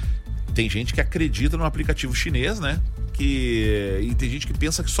notícia. Tem gente que acredita no aplicativo chinês, né? E tem gente que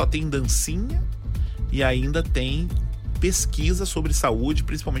pensa que só tem dancinha e ainda tem pesquisa sobre saúde,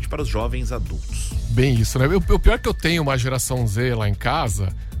 principalmente para os jovens adultos. Bem isso, né? O pior é que eu tenho uma geração Z lá em casa,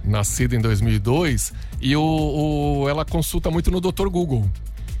 nascida em 2002, e ela consulta muito no Dr. Google.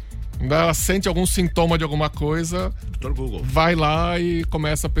 Ela sente algum sintoma de alguma coisa, Dr. Google vai lá e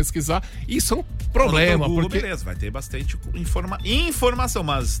começa a pesquisar. Isso é um problema. Google, porque... beleza, vai ter bastante informação,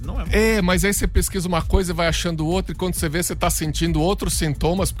 mas não é... mas aí você pesquisa uma coisa e vai achando outra, e quando você vê, você tá sentindo outros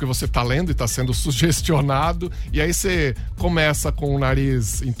sintomas, porque você tá lendo e tá sendo sugestionado, e aí você começa com o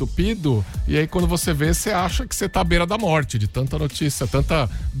nariz entupido, e aí quando você vê, você acha que você tá à beira da morte, de tanta notícia, tanta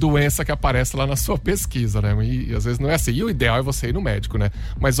doença que aparece lá na sua pesquisa, né? E às vezes não é assim. E o ideal é você ir no médico, né?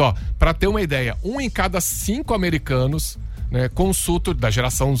 Mas, pra ter uma ideia, 1 em cada 5 americanos, né, consulta, da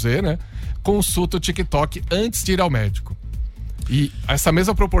geração Z, né, consulta o TikTok antes de ir ao médico. E essa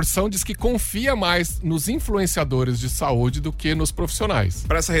mesma proporção diz que confia mais nos influenciadores de saúde do que nos profissionais.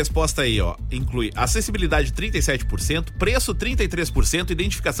 Para essa resposta aí, inclui acessibilidade 37%, preço 33%,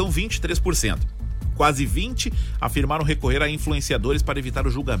 identificação 23%. Quase 20% afirmaram recorrer a influenciadores para evitar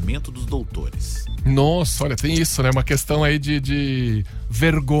o julgamento dos doutores. Nossa, olha, tem isso, né? Uma questão aí de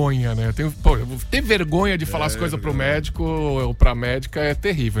vergonha, né? Ter vergonha de falar as coisas pro médico ou pra médica é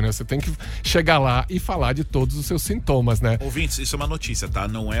terrível, né? Você tem que chegar lá e falar de todos os seus sintomas, né? Ouvintes, isso é uma notícia, tá?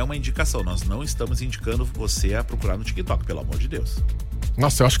 Não é uma indicação. Nós não estamos indicando você a procurar no TikTok, pelo amor de Deus.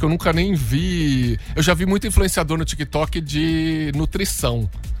 Nossa, eu acho que eu nunca nem vi... Eu já vi muito influenciador no TikTok de nutrição.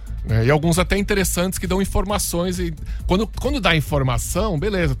 Né? E alguns até interessantes que dão informações. E quando dá informação,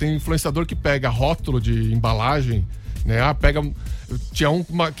 beleza. Tem influenciador que pega rótulo de embalagem, né? Tinha um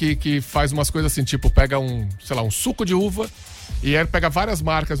que faz umas coisas assim, tipo, pega um suco de uva e ele pega várias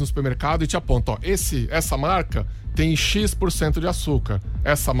marcas no supermercado e te aponta, ó, essa marca tem X% de açúcar.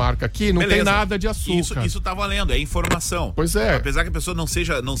 Essa marca aqui não tem nada de açúcar. Isso tá valendo, é informação. Pois é. Apesar que a pessoa não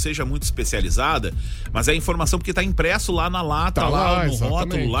seja muito especializada, mas é informação porque tá impresso lá na lata, lá no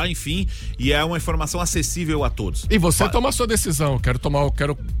rótulo, lá, enfim, e é uma informação acessível a todos. E você toma a sua decisão.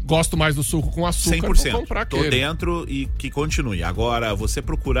 Gosto mais do suco com açúcar, 100%. Vou comprar aquele. Tô dentro e que continue. Agora, você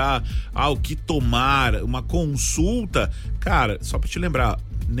procurar o que tomar, uma consulta, cara, só pra te lembrar,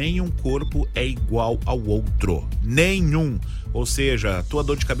 nenhum corpo é igual ao outro. Nenhum. Ou seja, a tua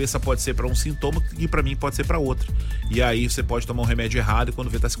dor de cabeça pode ser para um sintoma e para mim pode ser para outro. E aí você pode tomar um remédio errado e quando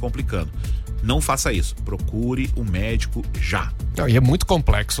vê tá se complicando. Não faça isso. Procure um médico já. Não, e é muito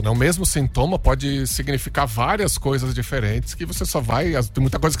complexo, né? O mesmo sintoma pode significar várias coisas diferentes que você só vai... Tem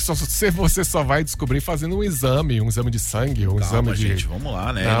muita coisa que você só vai descobrir fazendo um exame de sangue, exame de... gente, vamos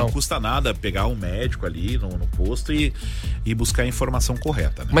lá, né? Não custa nada pegar um médico ali no posto e buscar a informação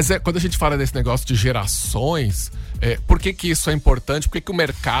correta, né? Mas quando a gente fala desse negócio de gerações... por que isso é importante? Por que o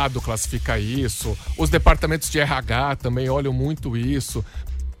mercado classifica isso? Os departamentos de RH também olham muito isso.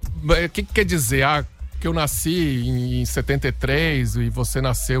 O que quer dizer? Que eu nasci em 73 e você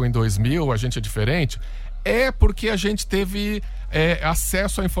nasceu em 2000, a gente é diferente? É porque a gente teve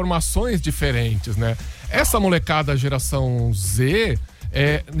acesso a informações diferentes, né? Essa molecada geração Z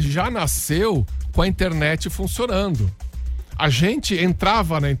já nasceu com a internet funcionando. A gente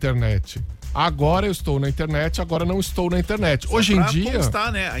entrava na internet. Agora eu estou na internet, agora não estou na internet. Hoje em dia...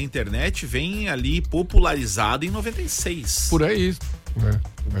 constar, né? A internet vem ali popularizada em 96. Por aí.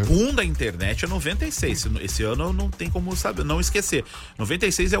 O boom da internet é 96. Esse ano não tem como saber, não esquecer.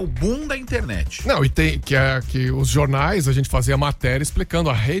 96 é o boom da internet. Não, e tem que os jornais, a gente fazia matéria explicando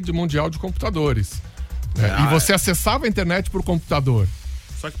a rede mundial de computadores. E você acessava a internet por computador.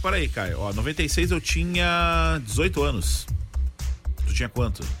 Só que peraí, Caio. 96 eu tinha 18 anos. Tu tinha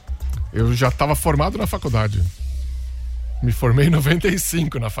quanto? Eu já estava formado na faculdade. Me formei em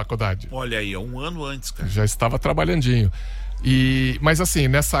 95 na faculdade. Olha aí, um ano antes, cara. Já estava trabalhandinho. Mas assim,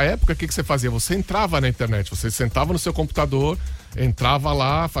 nessa época, o que você fazia? Você entrava na internet, você sentava no seu computador, entrava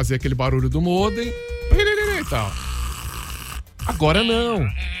lá, fazia aquele barulho do modem e tal. Agora não.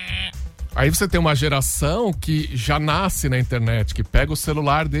 Aí você tem uma geração que já nasce na internet, que pega o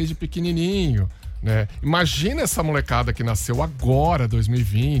celular desde pequenininho. Né? Imagina essa molecada que nasceu agora,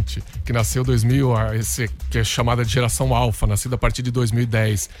 2020, que nasceu 2000, que é chamada de geração alfa, nascida a partir de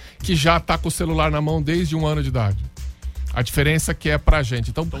 2010, que já tá com o celular na mão desde 1 ano de idade. A diferença que é pra gente.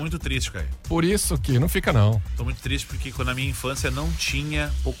 Então, tô muito triste, Caio. Por isso que não fica não. Tô muito triste porque na minha infância não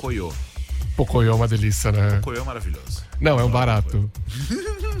tinha Pocoyo. Pocoyo é uma delícia, né? Pocoyo é maravilhoso. Não, é um barato.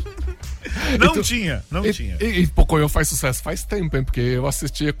 Não tinha. E Pocoyo faz sucesso faz tempo, hein? Porque eu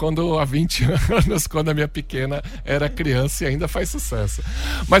assistia há 20 anos, quando a minha pequena era criança e ainda faz sucesso.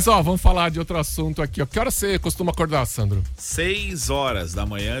 Mas, vamos falar de outro assunto aqui. Que hora você costuma acordar, Sandro? 6 horas da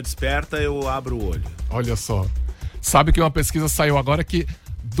manhã, desperta, eu abro o olho. Olha só. Sabe que uma pesquisa saiu agora que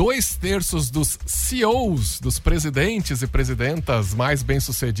 2/3 dos CEOs, dos presidentes e presidentas mais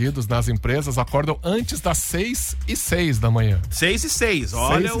bem-sucedidos nas empresas, acordam antes das 6:06 da manhã. 6:06,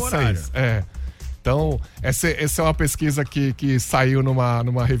 olha o horário. Então, essa é uma pesquisa que saiu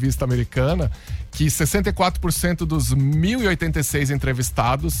numa revista americana, que 64% dos 1.086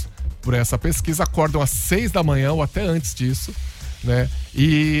 entrevistados por essa pesquisa acordam às 6 da manhã ou até antes disso. Né?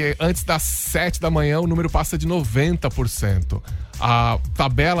 E antes das 7 da manhã o número passa de 90%. A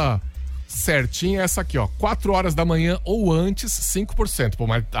tabela certinha é essa aqui, 4 horas da manhã ou antes, 5%. Pô,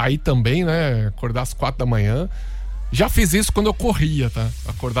 mas aí também, né, acordar às 4 da manhã. Já fiz isso quando eu corria, tá?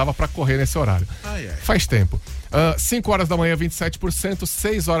 Acordava pra correr nesse horário. Faz tempo. 5 horas da manhã, 27%,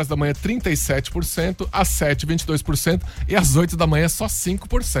 6 horas da manhã, 37%, às 7, 22% e às 8 da manhã, só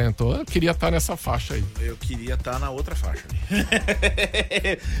 5%. Eu queria estar nessa faixa aí. Eu queria estar na outra faixa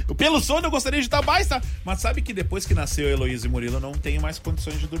ali. Pelo sono eu gostaria de estar mais, tá? Mas sabe que depois que nasceu Heloísa e Murilo, eu não tenho mais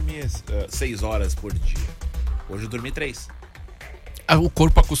condições de dormir 6 horas por dia. Hoje eu dormi 3. O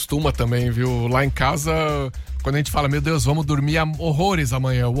corpo acostuma também, viu? Lá em casa, quando a gente fala, meu Deus, vamos dormir horrores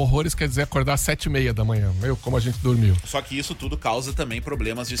amanhã. O horrores quer dizer acordar às 7:30 da manhã. Meu, como a gente dormiu. Só que isso tudo causa também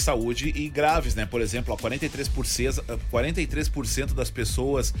problemas de saúde e graves, né? Por exemplo, 43% das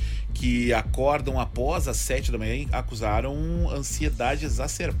pessoas que acordam após as 7 da manhã acusaram ansiedade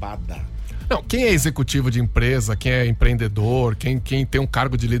exacerbada. Não, quem é executivo de empresa, quem é empreendedor, quem tem um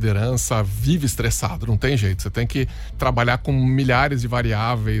cargo de liderança, vive estressado, não tem jeito. Você tem que trabalhar com milhares de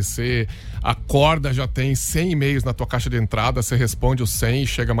variáveis, você acorda, já tem 100 e-mails na tua caixa de entrada, você responde os 100 e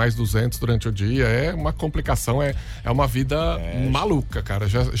chega mais 200 durante o dia. É uma complicação, é uma vida maluca, cara.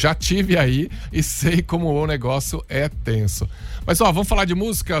 Já tive aí e sei como o negócio é tenso. Mas, vamos falar de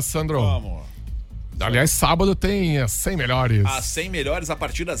música, Sandro? Vamos. Aliás, sábado tem as 100 melhores. As 100 melhores a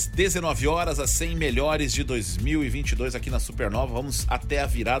partir das 19 horas, as 100 melhores de 2022 aqui na Supernova. Vamos até a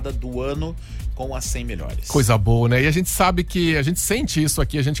virada do ano com as 100 melhores. Coisa boa, né? E a gente sabe que, a gente sente isso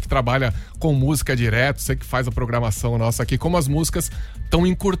aqui, a gente que trabalha com música direto, você que faz a programação nossa aqui, como as músicas estão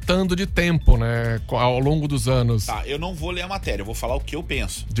encurtando de tempo, né? Ao longo dos anos. Tá, eu não vou ler a matéria, eu vou falar o que eu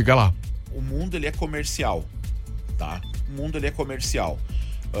penso. Diga lá. O mundo, ele é comercial, tá? O mundo, ele é comercial.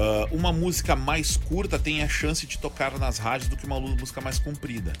 Uma música mais curta tem a chance de tocar nas rádios do que uma música mais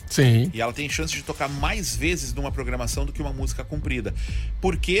comprida. Sim. E ela tem chance de tocar mais vezes numa programação do que uma música comprida.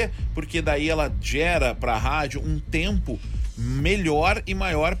 Por quê? Porque daí ela gera pra rádio um tempo melhor e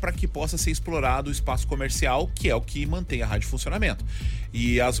maior para que possa ser explorado o espaço comercial, que é o que mantém a rádio em funcionamento.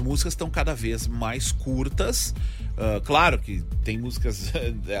 E as músicas estão cada vez mais curtas. Claro que tem músicas,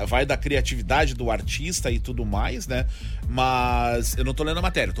 vai da criatividade do artista e tudo mais, né? Mas eu não tô lendo a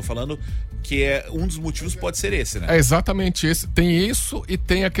matéria, eu tô falando que um dos motivos pode ser esse, né? É exatamente esse. Tem isso e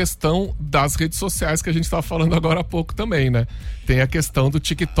tem a questão das redes sociais que a gente tava falando agora há pouco também, né? Tem a questão do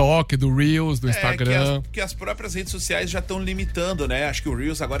TikTok, do Reels, do Instagram. Que as próprias redes sociais já estão limitando, né? Acho que o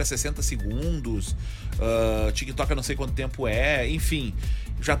Reels agora é 60 segundos, TikTok eu não sei quanto tempo enfim,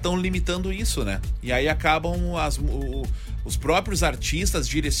 já estão limitando isso, né? E aí acabam os próprios artistas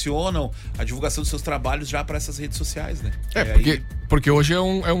direcionam a divulgação dos seus trabalhos já para essas redes sociais, né? Porque hoje é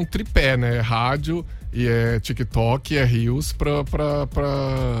um tripé, né? É rádio, e é TikTok, e é Reels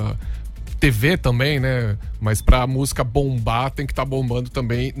pra TV também, né? Mas pra música bombar, tem que estar bombando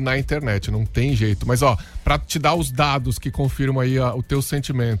também na internet, não tem jeito. Mas, pra te dar os dados que confirmam aí o teu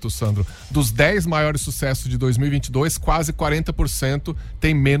sentimento, Sandro, dos 10 maiores sucessos de 2022, quase 40%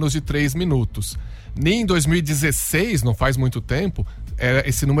 tem menos de 3 minutos. Nem em 2016, não faz muito tempo,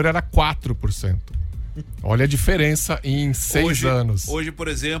 esse número era 4%. Olha a diferença em 6 anos. Hoje, por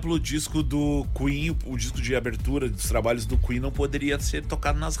exemplo, o disco do Queen, o disco de abertura dos trabalhos do Queen não poderia ser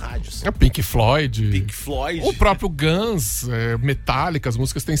tocado nas rádios. Pink Floyd. O próprio Guns, Metallica, as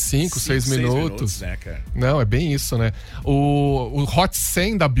músicas têm 5, 6 minutos. Né, cara? Não, é bem isso, né? O Hot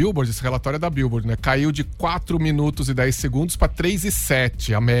 100 da Billboard, esse relatório é da Billboard, né? Caiu de 4 minutos e 10 segundos para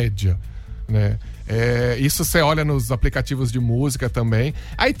 3,7 a média, né? Isso você olha nos aplicativos de música também.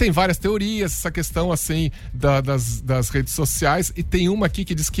 Aí tem várias teorias, essa questão assim das redes sociais, e tem uma aqui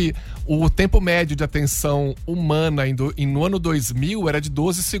que diz que o tempo médio de atenção humana no ano 2000 era de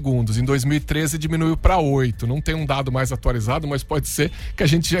 12 segundos, em 2013 diminuiu para 8. Não tem um dado mais atualizado, mas pode ser que a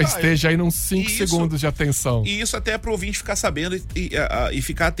gente já esteja aí nos 5 segundos de atenção. E isso até pro ouvinte ficar sabendo e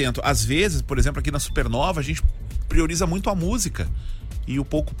ficar atento. Às vezes, por exemplo, aqui na Supernova, a gente prioriza muito a música e o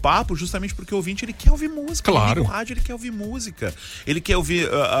pouco papo, justamente porque o ouvinte, ele quer ouvir música. Claro. O rádio, ele quer ouvir música. Ele quer ouvir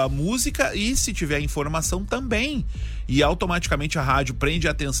a música e, se tiver informação, também. E automaticamente a rádio prende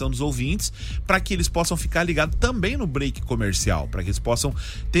a atenção dos ouvintes para que eles possam ficar ligados também no break comercial, para que eles possam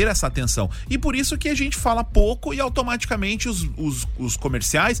ter essa atenção. E por isso que a gente fala pouco e automaticamente os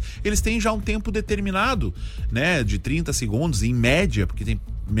comerciais, eles têm já um tempo determinado, né? De 30 segundos, em média, porque tem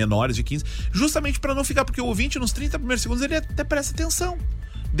menores de 15, justamente para não ficar, porque o ouvinte nos 30 primeiros segundos ele até presta atenção.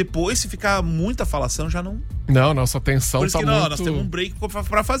 Depois, se ficar muita falação, já não... Não, nossa atenção tá muito... nós temos um break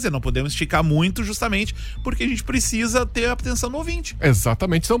para fazer, não podemos esticar muito, justamente porque a gente precisa ter a atenção do ouvinte.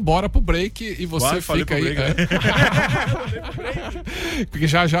 Exatamente, então bora pro break e você fica aí... Porque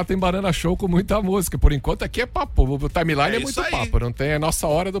já tem Banana Show com muita música, por enquanto aqui é papo, o timeline é muito papo, não tem a nossa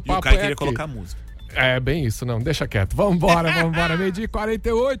hora do papo. E o Caio queria colocar música. É bem isso, não, deixa quieto. Vambora,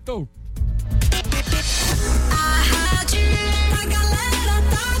 12h48.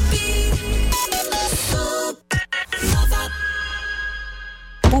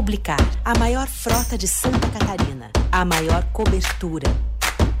 Publicar, a maior frota de Santa Catarina, a maior cobertura.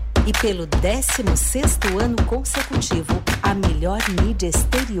 E pelo 16º ano consecutivo, a melhor mídia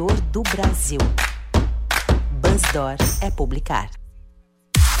exterior do Brasil. Buzzdoor é Publicar.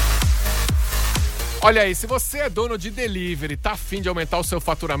 Olha aí, se você é dono de delivery, tá a fim de aumentar o seu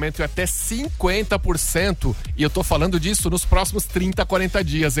faturamento em até 50%, e eu tô falando disso nos próximos 30, 40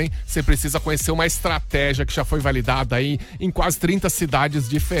 dias, hein? Você precisa conhecer uma estratégia que já foi validada aí em quase 30 cidades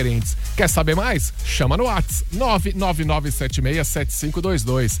diferentes. Quer saber mais? Chama no WhatsApp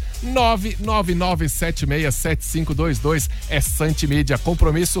 999767522. 999767522. É Santimídia,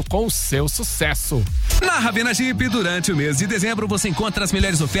 compromisso com o seu sucesso. Na Ravena Jeep, durante o mês de dezembro, você encontra as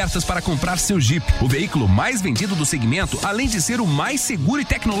melhores ofertas para comprar seu Jeep. O veículo mais vendido do segmento, além de ser o mais seguro e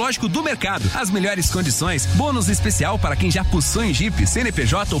tecnológico do mercado. As melhores condições, bônus especial para quem já possui em Jeep,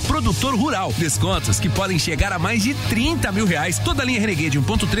 CNPJ ou produtor rural. Descontos que podem chegar a mais de R$30 mil. Toda a linha Renegade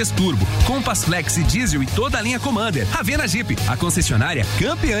 1.3 Turbo, Compass Flex e Diesel e toda a linha Commander. Ravena Jeep, a concessionária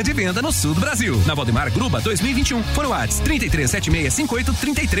campeã de venda no sul do Brasil. Na Valdemar Gruba 2021. Fone WhatsApp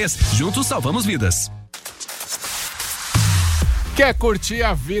 33765833. Juntos salvamos vidas. Quer curtir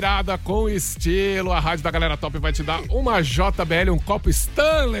a virada com estilo? A Rádio da Galera Top vai te dar uma JBL, um copo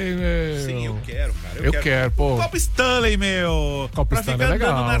Stanley, meu. Sim, eu quero, cara. Eu quero, pô. Copo Stanley, meu. Copo pra Stanley ficar é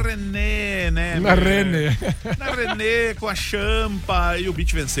legal. andando na René, né? Na René. Na René, com a champa. E o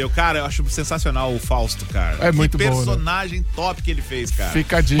beat venceu. Cara, eu acho sensacional o Fausto, cara. É muito bom, personagem top que ele fez, cara.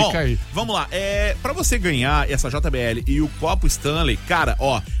 Fica a dica aí. Vamos lá. Pra você ganhar essa JBL e o copo Stanley, cara,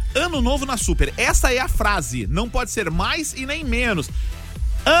 ó, Ano Novo na Super. Essa é a frase. Não pode ser mais e nem menos.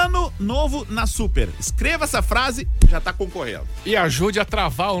 Ano Novo na Super. Escreva essa frase, já tá concorrendo. E ajude a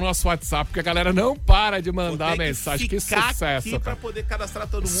travar o nosso WhatsApp, porque a galera não para de mandar mensagem. Que sucesso, aqui cara. Pra poder cadastrar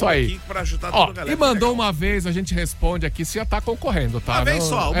todo mundo Isso aí. aqui, pra ajudar toda a galera. E mandou uma vez, a gente responde aqui, se já tá concorrendo, tá? Uma vez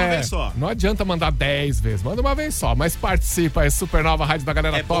só. Não adianta mandar 10 vezes, manda uma vez só. Mas participa, é Supernova Rádio da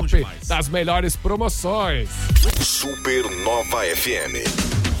Galera Top, das melhores promoções. Supernova FM.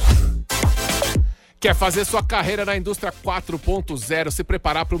 Quer fazer sua carreira na indústria 4.0, se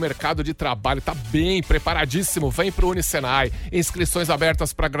preparar para o mercado de trabalho, tá bem preparadíssimo? Vem para o Unisenai. Inscrições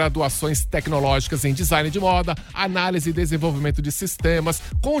abertas para graduações tecnológicas em design de moda, análise e desenvolvimento de sistemas,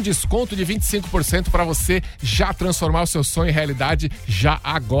 com desconto de 25% para você já transformar o seu sonho em realidade já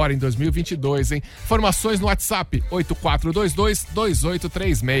agora, em 2022, hein? Informações no WhatsApp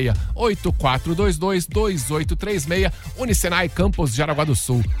 8422-2836. 8422-2836. Unisenai Campus de Jaraguá do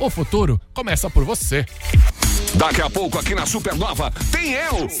Sul. O futuro começa por você. Daqui a pouco aqui na Supernova tem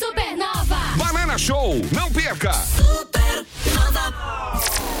eu. Supernova. Banana Show, não perca. Supernova.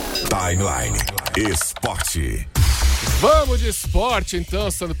 Timeline Esporte. Vamos de esporte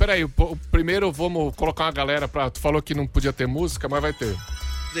então, Sandro. Peraí, primeiro vamos colocar uma galera pra... Tu falou que não podia ter música, mas vai ter.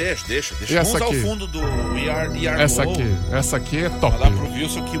 Deixa. E essa Vamos aqui? ao fundo do We Are Essa No aqui, essa aqui é top. Falar pro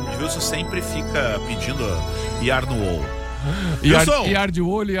Wilson que o Wilson sempre fica pedindo We Are No Wall. Iar de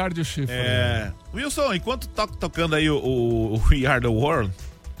olho e Iar de chifre. Wilson, enquanto tá tocando aí o We Are The World,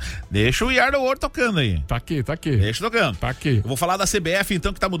 deixa o We Are The World tocando aí. Tá aqui. Deixa tocando. Tá aqui. Eu vou falar da CBF,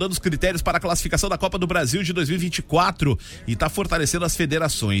 então, que tá mudando os critérios para a classificação da Copa do Brasil de 2024 e tá fortalecendo as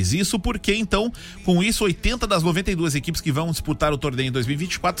federações. Isso porque, então, com isso, 80 das 92 equipes que vão disputar o torneio em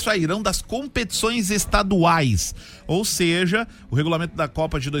 2024 sairão das competições estaduais. Ou seja, o regulamento da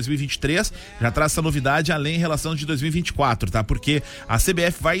Copa de 2023 já traz essa novidade além em relação de 2024, tá? Porque a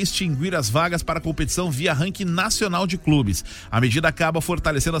CBF vai extinguir as vagas para a competição via ranking nacional de clubes. A medida acaba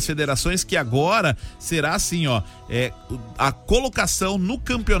fortalecendo as federações, que agora será assim, ó, a colocação no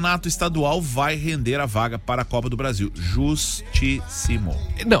campeonato estadual vai render a vaga para a Copa do Brasil. Justíssimo.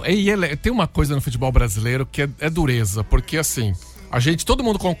 Não, tem uma coisa no futebol brasileiro que é dureza, porque assim, todo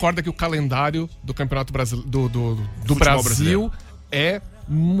mundo concorda que o calendário do Campeonato do Brasil é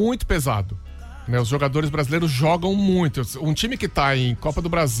muito pesado. Né? Os jogadores brasileiros jogam muito. Um time que tá em Copa do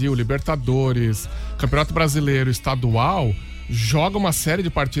Brasil, Libertadores, Campeonato Brasileiro, Estadual, joga uma série de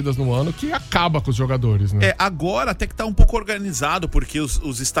partidas no ano que acaba com os jogadores, né? Agora até que tá um pouco organizado, porque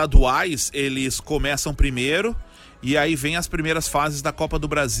os estaduais, eles começam primeiro e aí vem as primeiras fases da Copa do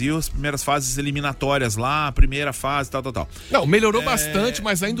Brasil, as primeiras fases eliminatórias lá, a primeira fase, tal. Não, melhorou bastante,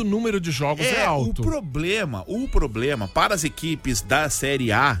 mas ainda o número de jogos é alto. O problema para as equipes da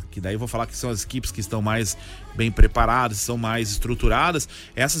Série A, que daí eu vou falar que são as equipes que estão mais bem preparadas, são mais estruturadas,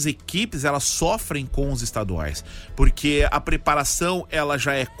 essas equipes, elas sofrem com os estaduais, porque a preparação, ela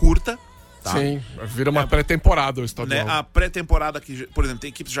já é curta. Tá? Sim, vira uma pré-temporada o estadual. Né? A pré-temporada, que, por exemplo, tem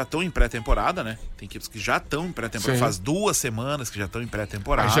equipes que já estão em pré-temporada, né? Tem equipes que já estão em pré-temporada, faz 2 semanas que já estão em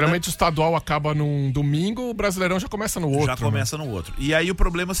pré-temporada. Geralmente o estadual acaba num domingo, o Brasileirão já começa no outro. Já começa no outro. E aí o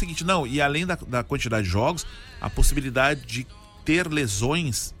problema é o seguinte, e além da quantidade de jogos, a possibilidade de ter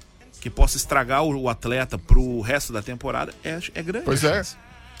lesões que possa estragar o atleta pro resto da temporada é grande. Pois é.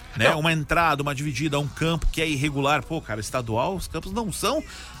 né? Uma entrada, uma dividida, um campo que é irregular. Pô, cara, estadual, os campos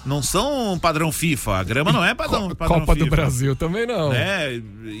não são padrão FIFA. A grama não é padrão Copa FIFA. do Brasil também não. Né?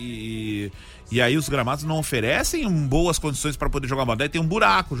 E aí os gramados não oferecem boas condições para poder jogar bola. Daí tem um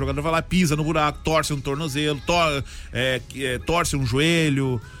buraco, o jogador vai lá, pisa no buraco, torce um tornozelo, torce um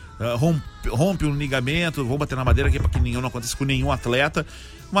joelho, rompe um ligamento. Vou bater na madeira aqui para que não aconteça com nenhum atleta.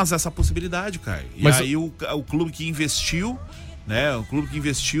 Mas essa possibilidade, Caio. E aí o clube que investiu, né? O clube que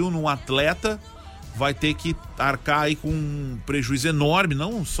investiu num atleta vai ter que arcar aí com um prejuízo enorme,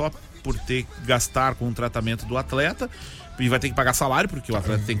 não só por ter que gastar com o tratamento do atleta, e vai ter que pagar salário, porque o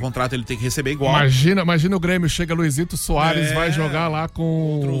atleta tem contrato, ele tem que receber igual. Imagina o Grêmio, chega Luizito Soares, vai jogar lá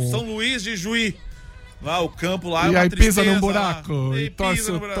com o São Luís de Juí. Lá, o campo lá. E aí pisa num buraco e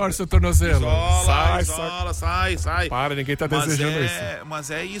torce o tornozelo. Sai. Para, ninguém tá desejando isso.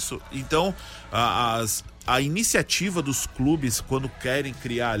 Mas é isso. Então, a iniciativa dos clubes, quando querem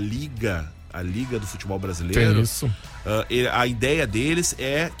criar a Liga do Futebol Brasileiro, tem isso. A ideia deles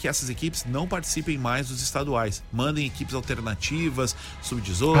é que essas equipes não participem mais dos estaduais. Mandem equipes alternativas,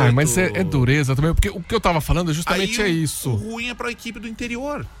 sub-18. Mas é dureza também, porque o que eu tava falando justamente é isso. O ruim é pra equipe do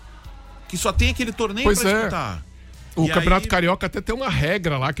interior, que só tem aquele torneio pra disputar. O Campeonato Carioca até tem uma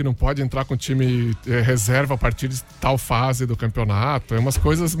regra lá que não pode entrar com time reserva a partir de tal fase do campeonato. É umas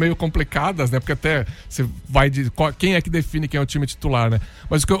coisas meio complicadas, né? Porque até você vai de quem é que define quem é o time titular, né?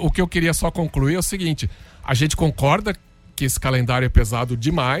 Mas o que eu queria só concluir é o seguinte: a gente concorda que esse calendário é pesado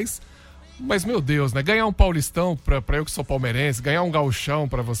demais, mas, meu Deus, né? Ganhar um Paulistão pra eu que sou palmeirense, ganhar um gauchão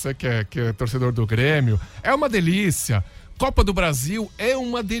pra você que é torcedor do Grêmio, é uma delícia. Copa do Brasil é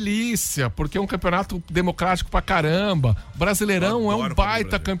uma delícia, porque é um campeonato democrático pra caramba. Brasileirão é um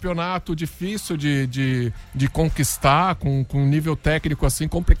baita campeonato difícil de conquistar, com um nível técnico assim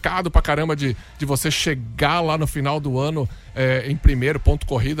complicado pra caramba de você chegar lá no final do ano em primeiro, ponto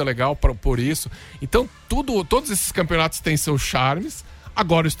corrida legal por isso. Então todos esses campeonatos têm seus charmes.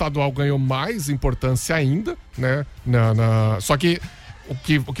 Agora o estadual ganhou mais importância ainda, né? Só que o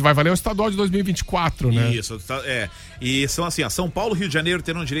que vai valer é o estadual de 2024, né? Isso, E são assim, São Paulo e Rio de Janeiro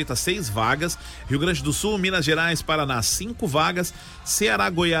terão direito a 6 vagas, Rio Grande do Sul, Minas Gerais, Paraná, 5 vagas, Ceará,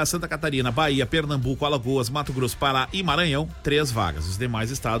 Goiás, Santa Catarina, Bahia, Pernambuco, Alagoas, Mato Grosso, Pará e Maranhão, 3 vagas. Os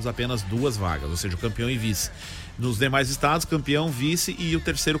demais estados, apenas 2 vagas, ou seja, o campeão e vice. Nos demais estados, campeão, vice e o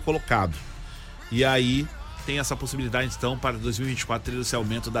terceiro colocado. E aí tem essa possibilidade, então, para 2024 ter esse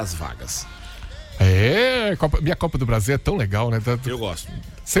aumento das vagas. Minha Copa do Brasil é tão legal, né? Eu gosto.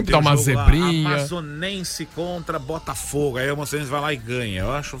 Sempre dá uma zebrinha. Lá, Amazonense contra Botafogo. Aí o Amazonense vai lá e ganha.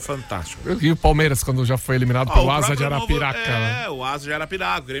 Eu acho fantástico. E o Palmeiras, quando já foi eliminado pelo Asa de Arapiraca. O Asa de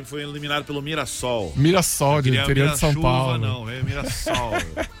Arapiraca. O Grêmio foi eliminado pelo Mirassol. Mirassol, de interior de São Paulo. Não, é Mirassol.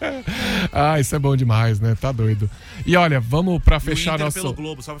 Isso é bom demais, né? Tá doido. E olha, vamos pra fechar nosso... nosso... pelo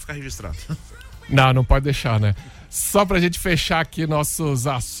Globo, só pra ficar registrado. Não pode deixar, né? Só pra gente fechar aqui nossos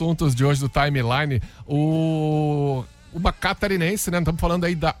assuntos de hoje do Timeline, uma catarinense, né? Estamos falando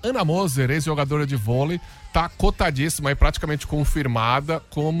aí da Ana Moser, ex-jogadora de vôlei, tá cotadíssima e praticamente confirmada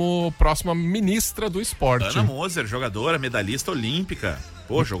como próxima ministra do esporte. Ana Moser, jogadora, medalhista olímpica.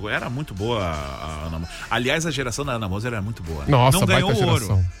 Pô, era muito boa a Ana Moser. Aliás, a geração da Ana Moser era muito boa, né? Nossa, não ganhou baita ouro.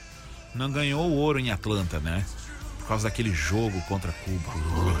 Geração. Não ganhou o ouro em Atlanta, né? Por causa daquele jogo contra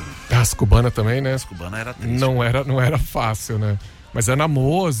Cuba. As cubanas também, né? As cubanas era triste. Não era fácil, né? Mas Ana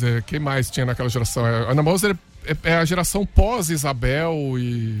Moser, quem mais tinha naquela geração? Ana Moser é a geração pós-Isabel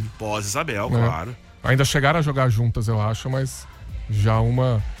e... Pós-Isabel, né? Claro. Ainda chegaram a jogar juntas, eu acho, mas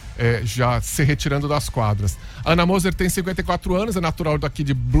já se retirando das quadras. Ana Moser tem 54 anos, é natural daqui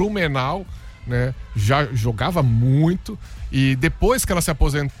de Blumenau, né? Já jogava muito. E depois que ela se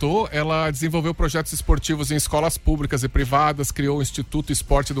aposentou, ela desenvolveu projetos esportivos em escolas públicas e privadas, criou o Instituto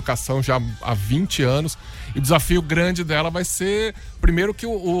Esporte e Educação já há 20 anos. E o desafio grande dela vai ser, primeiro, que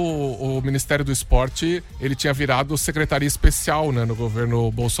o Ministério do Esporte ele tinha virado secretaria especial, né, no governo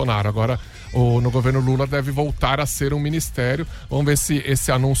Bolsonaro. Agora, no governo Lula deve voltar a ser um ministério. Vamos ver se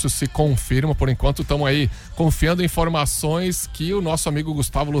esse anúncio se confirma. Por enquanto, estamos aí confiando em informações que o nosso amigo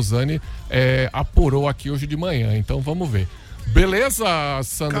Gustavo Luzani apurou aqui hoje de manhã. Então, vamos ver. Beleza,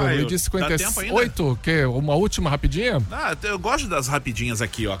 Sandro? Caio, de 58, que uma última rapidinha? Eu gosto das rapidinhas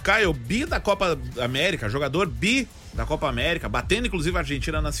aqui, ó. Caio, bi da Copa América, jogador bi da Copa América, batendo inclusive a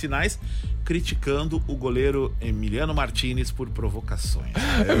Argentina nas finais, criticando o goleiro Emiliano Martínez por provocações.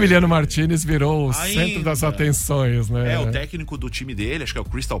 Emiliano Martínez virou o centro das atenções, né? O técnico do time dele, acho que é o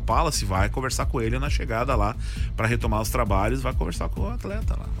Crystal Palace, vai conversar com ele na chegada lá pra retomar os trabalhos, vai conversar com o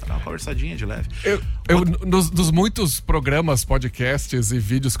atleta lá, vai dar uma conversadinha de leve. Dos muitos programas, podcasts e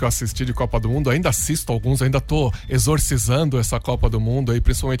vídeos que eu assisti de Copa do Mundo, ainda assisto alguns, ainda tô exorcizando essa Copa do Mundo aí,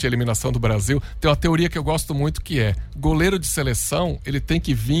 principalmente a eliminação do Brasil. Tem uma teoria que eu gosto muito que é: goleiro de seleção, ele tem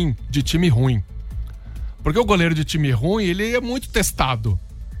que vir de time ruim. Porque o goleiro de time ruim, ele é muito testado.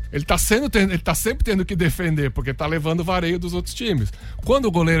 Ele tá sempre tendo que defender, porque tá levando vareio dos outros times. Quando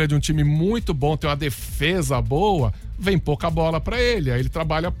o goleiro é de um time muito bom, tem uma defesa boa, vem pouca bola pra ele, aí ele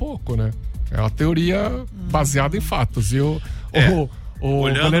trabalha pouco, né? É uma teoria baseada em fatos. E o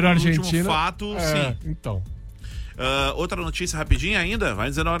goleiro argentino... fato, sim. Então... outra notícia rapidinha ainda, vai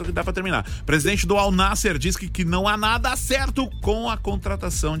dizer na hora que dá pra terminar. Presidente do Al Nassr diz que não há nada certo com a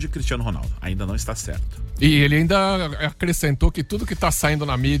contratação de Cristiano Ronaldo. Ainda não está certo. E ele ainda acrescentou que tudo que tá saindo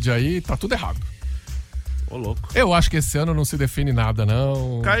na mídia aí tá tudo errado. Ô, louco. Eu acho que esse ano não se define nada,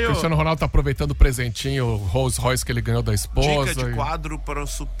 não. Caio... Cristiano Ronaldo tá aproveitando o presentinho, o Rolls Royce que ele ganhou da esposa. Dica de quadro para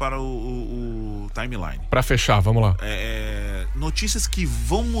o timeline. Pra fechar, vamos lá. Notícias que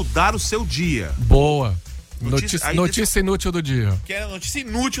vão mudar o seu dia. Boa. Notícia inútil do dia. Que é a notícia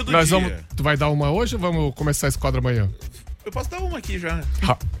inútil do dia. Tu vai dar uma hoje ou vamos começar esse quadro amanhã? Eu posso dar uma aqui já.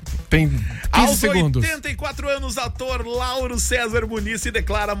 Tem 15 segundos. Aos 84 anos, ator Lauro César Muniz se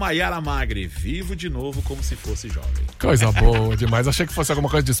declara Maiara Magre. Vivo de novo como se fosse jovem. Coisa boa demais. Achei que fosse alguma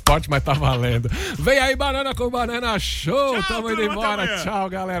coisa de esporte, mas tá valendo. Vem aí, Banana com Banana Show. Tchau, tamo indo embora. Tchau,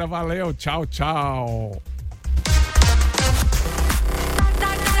 galera. Valeu. Tchau, tchau.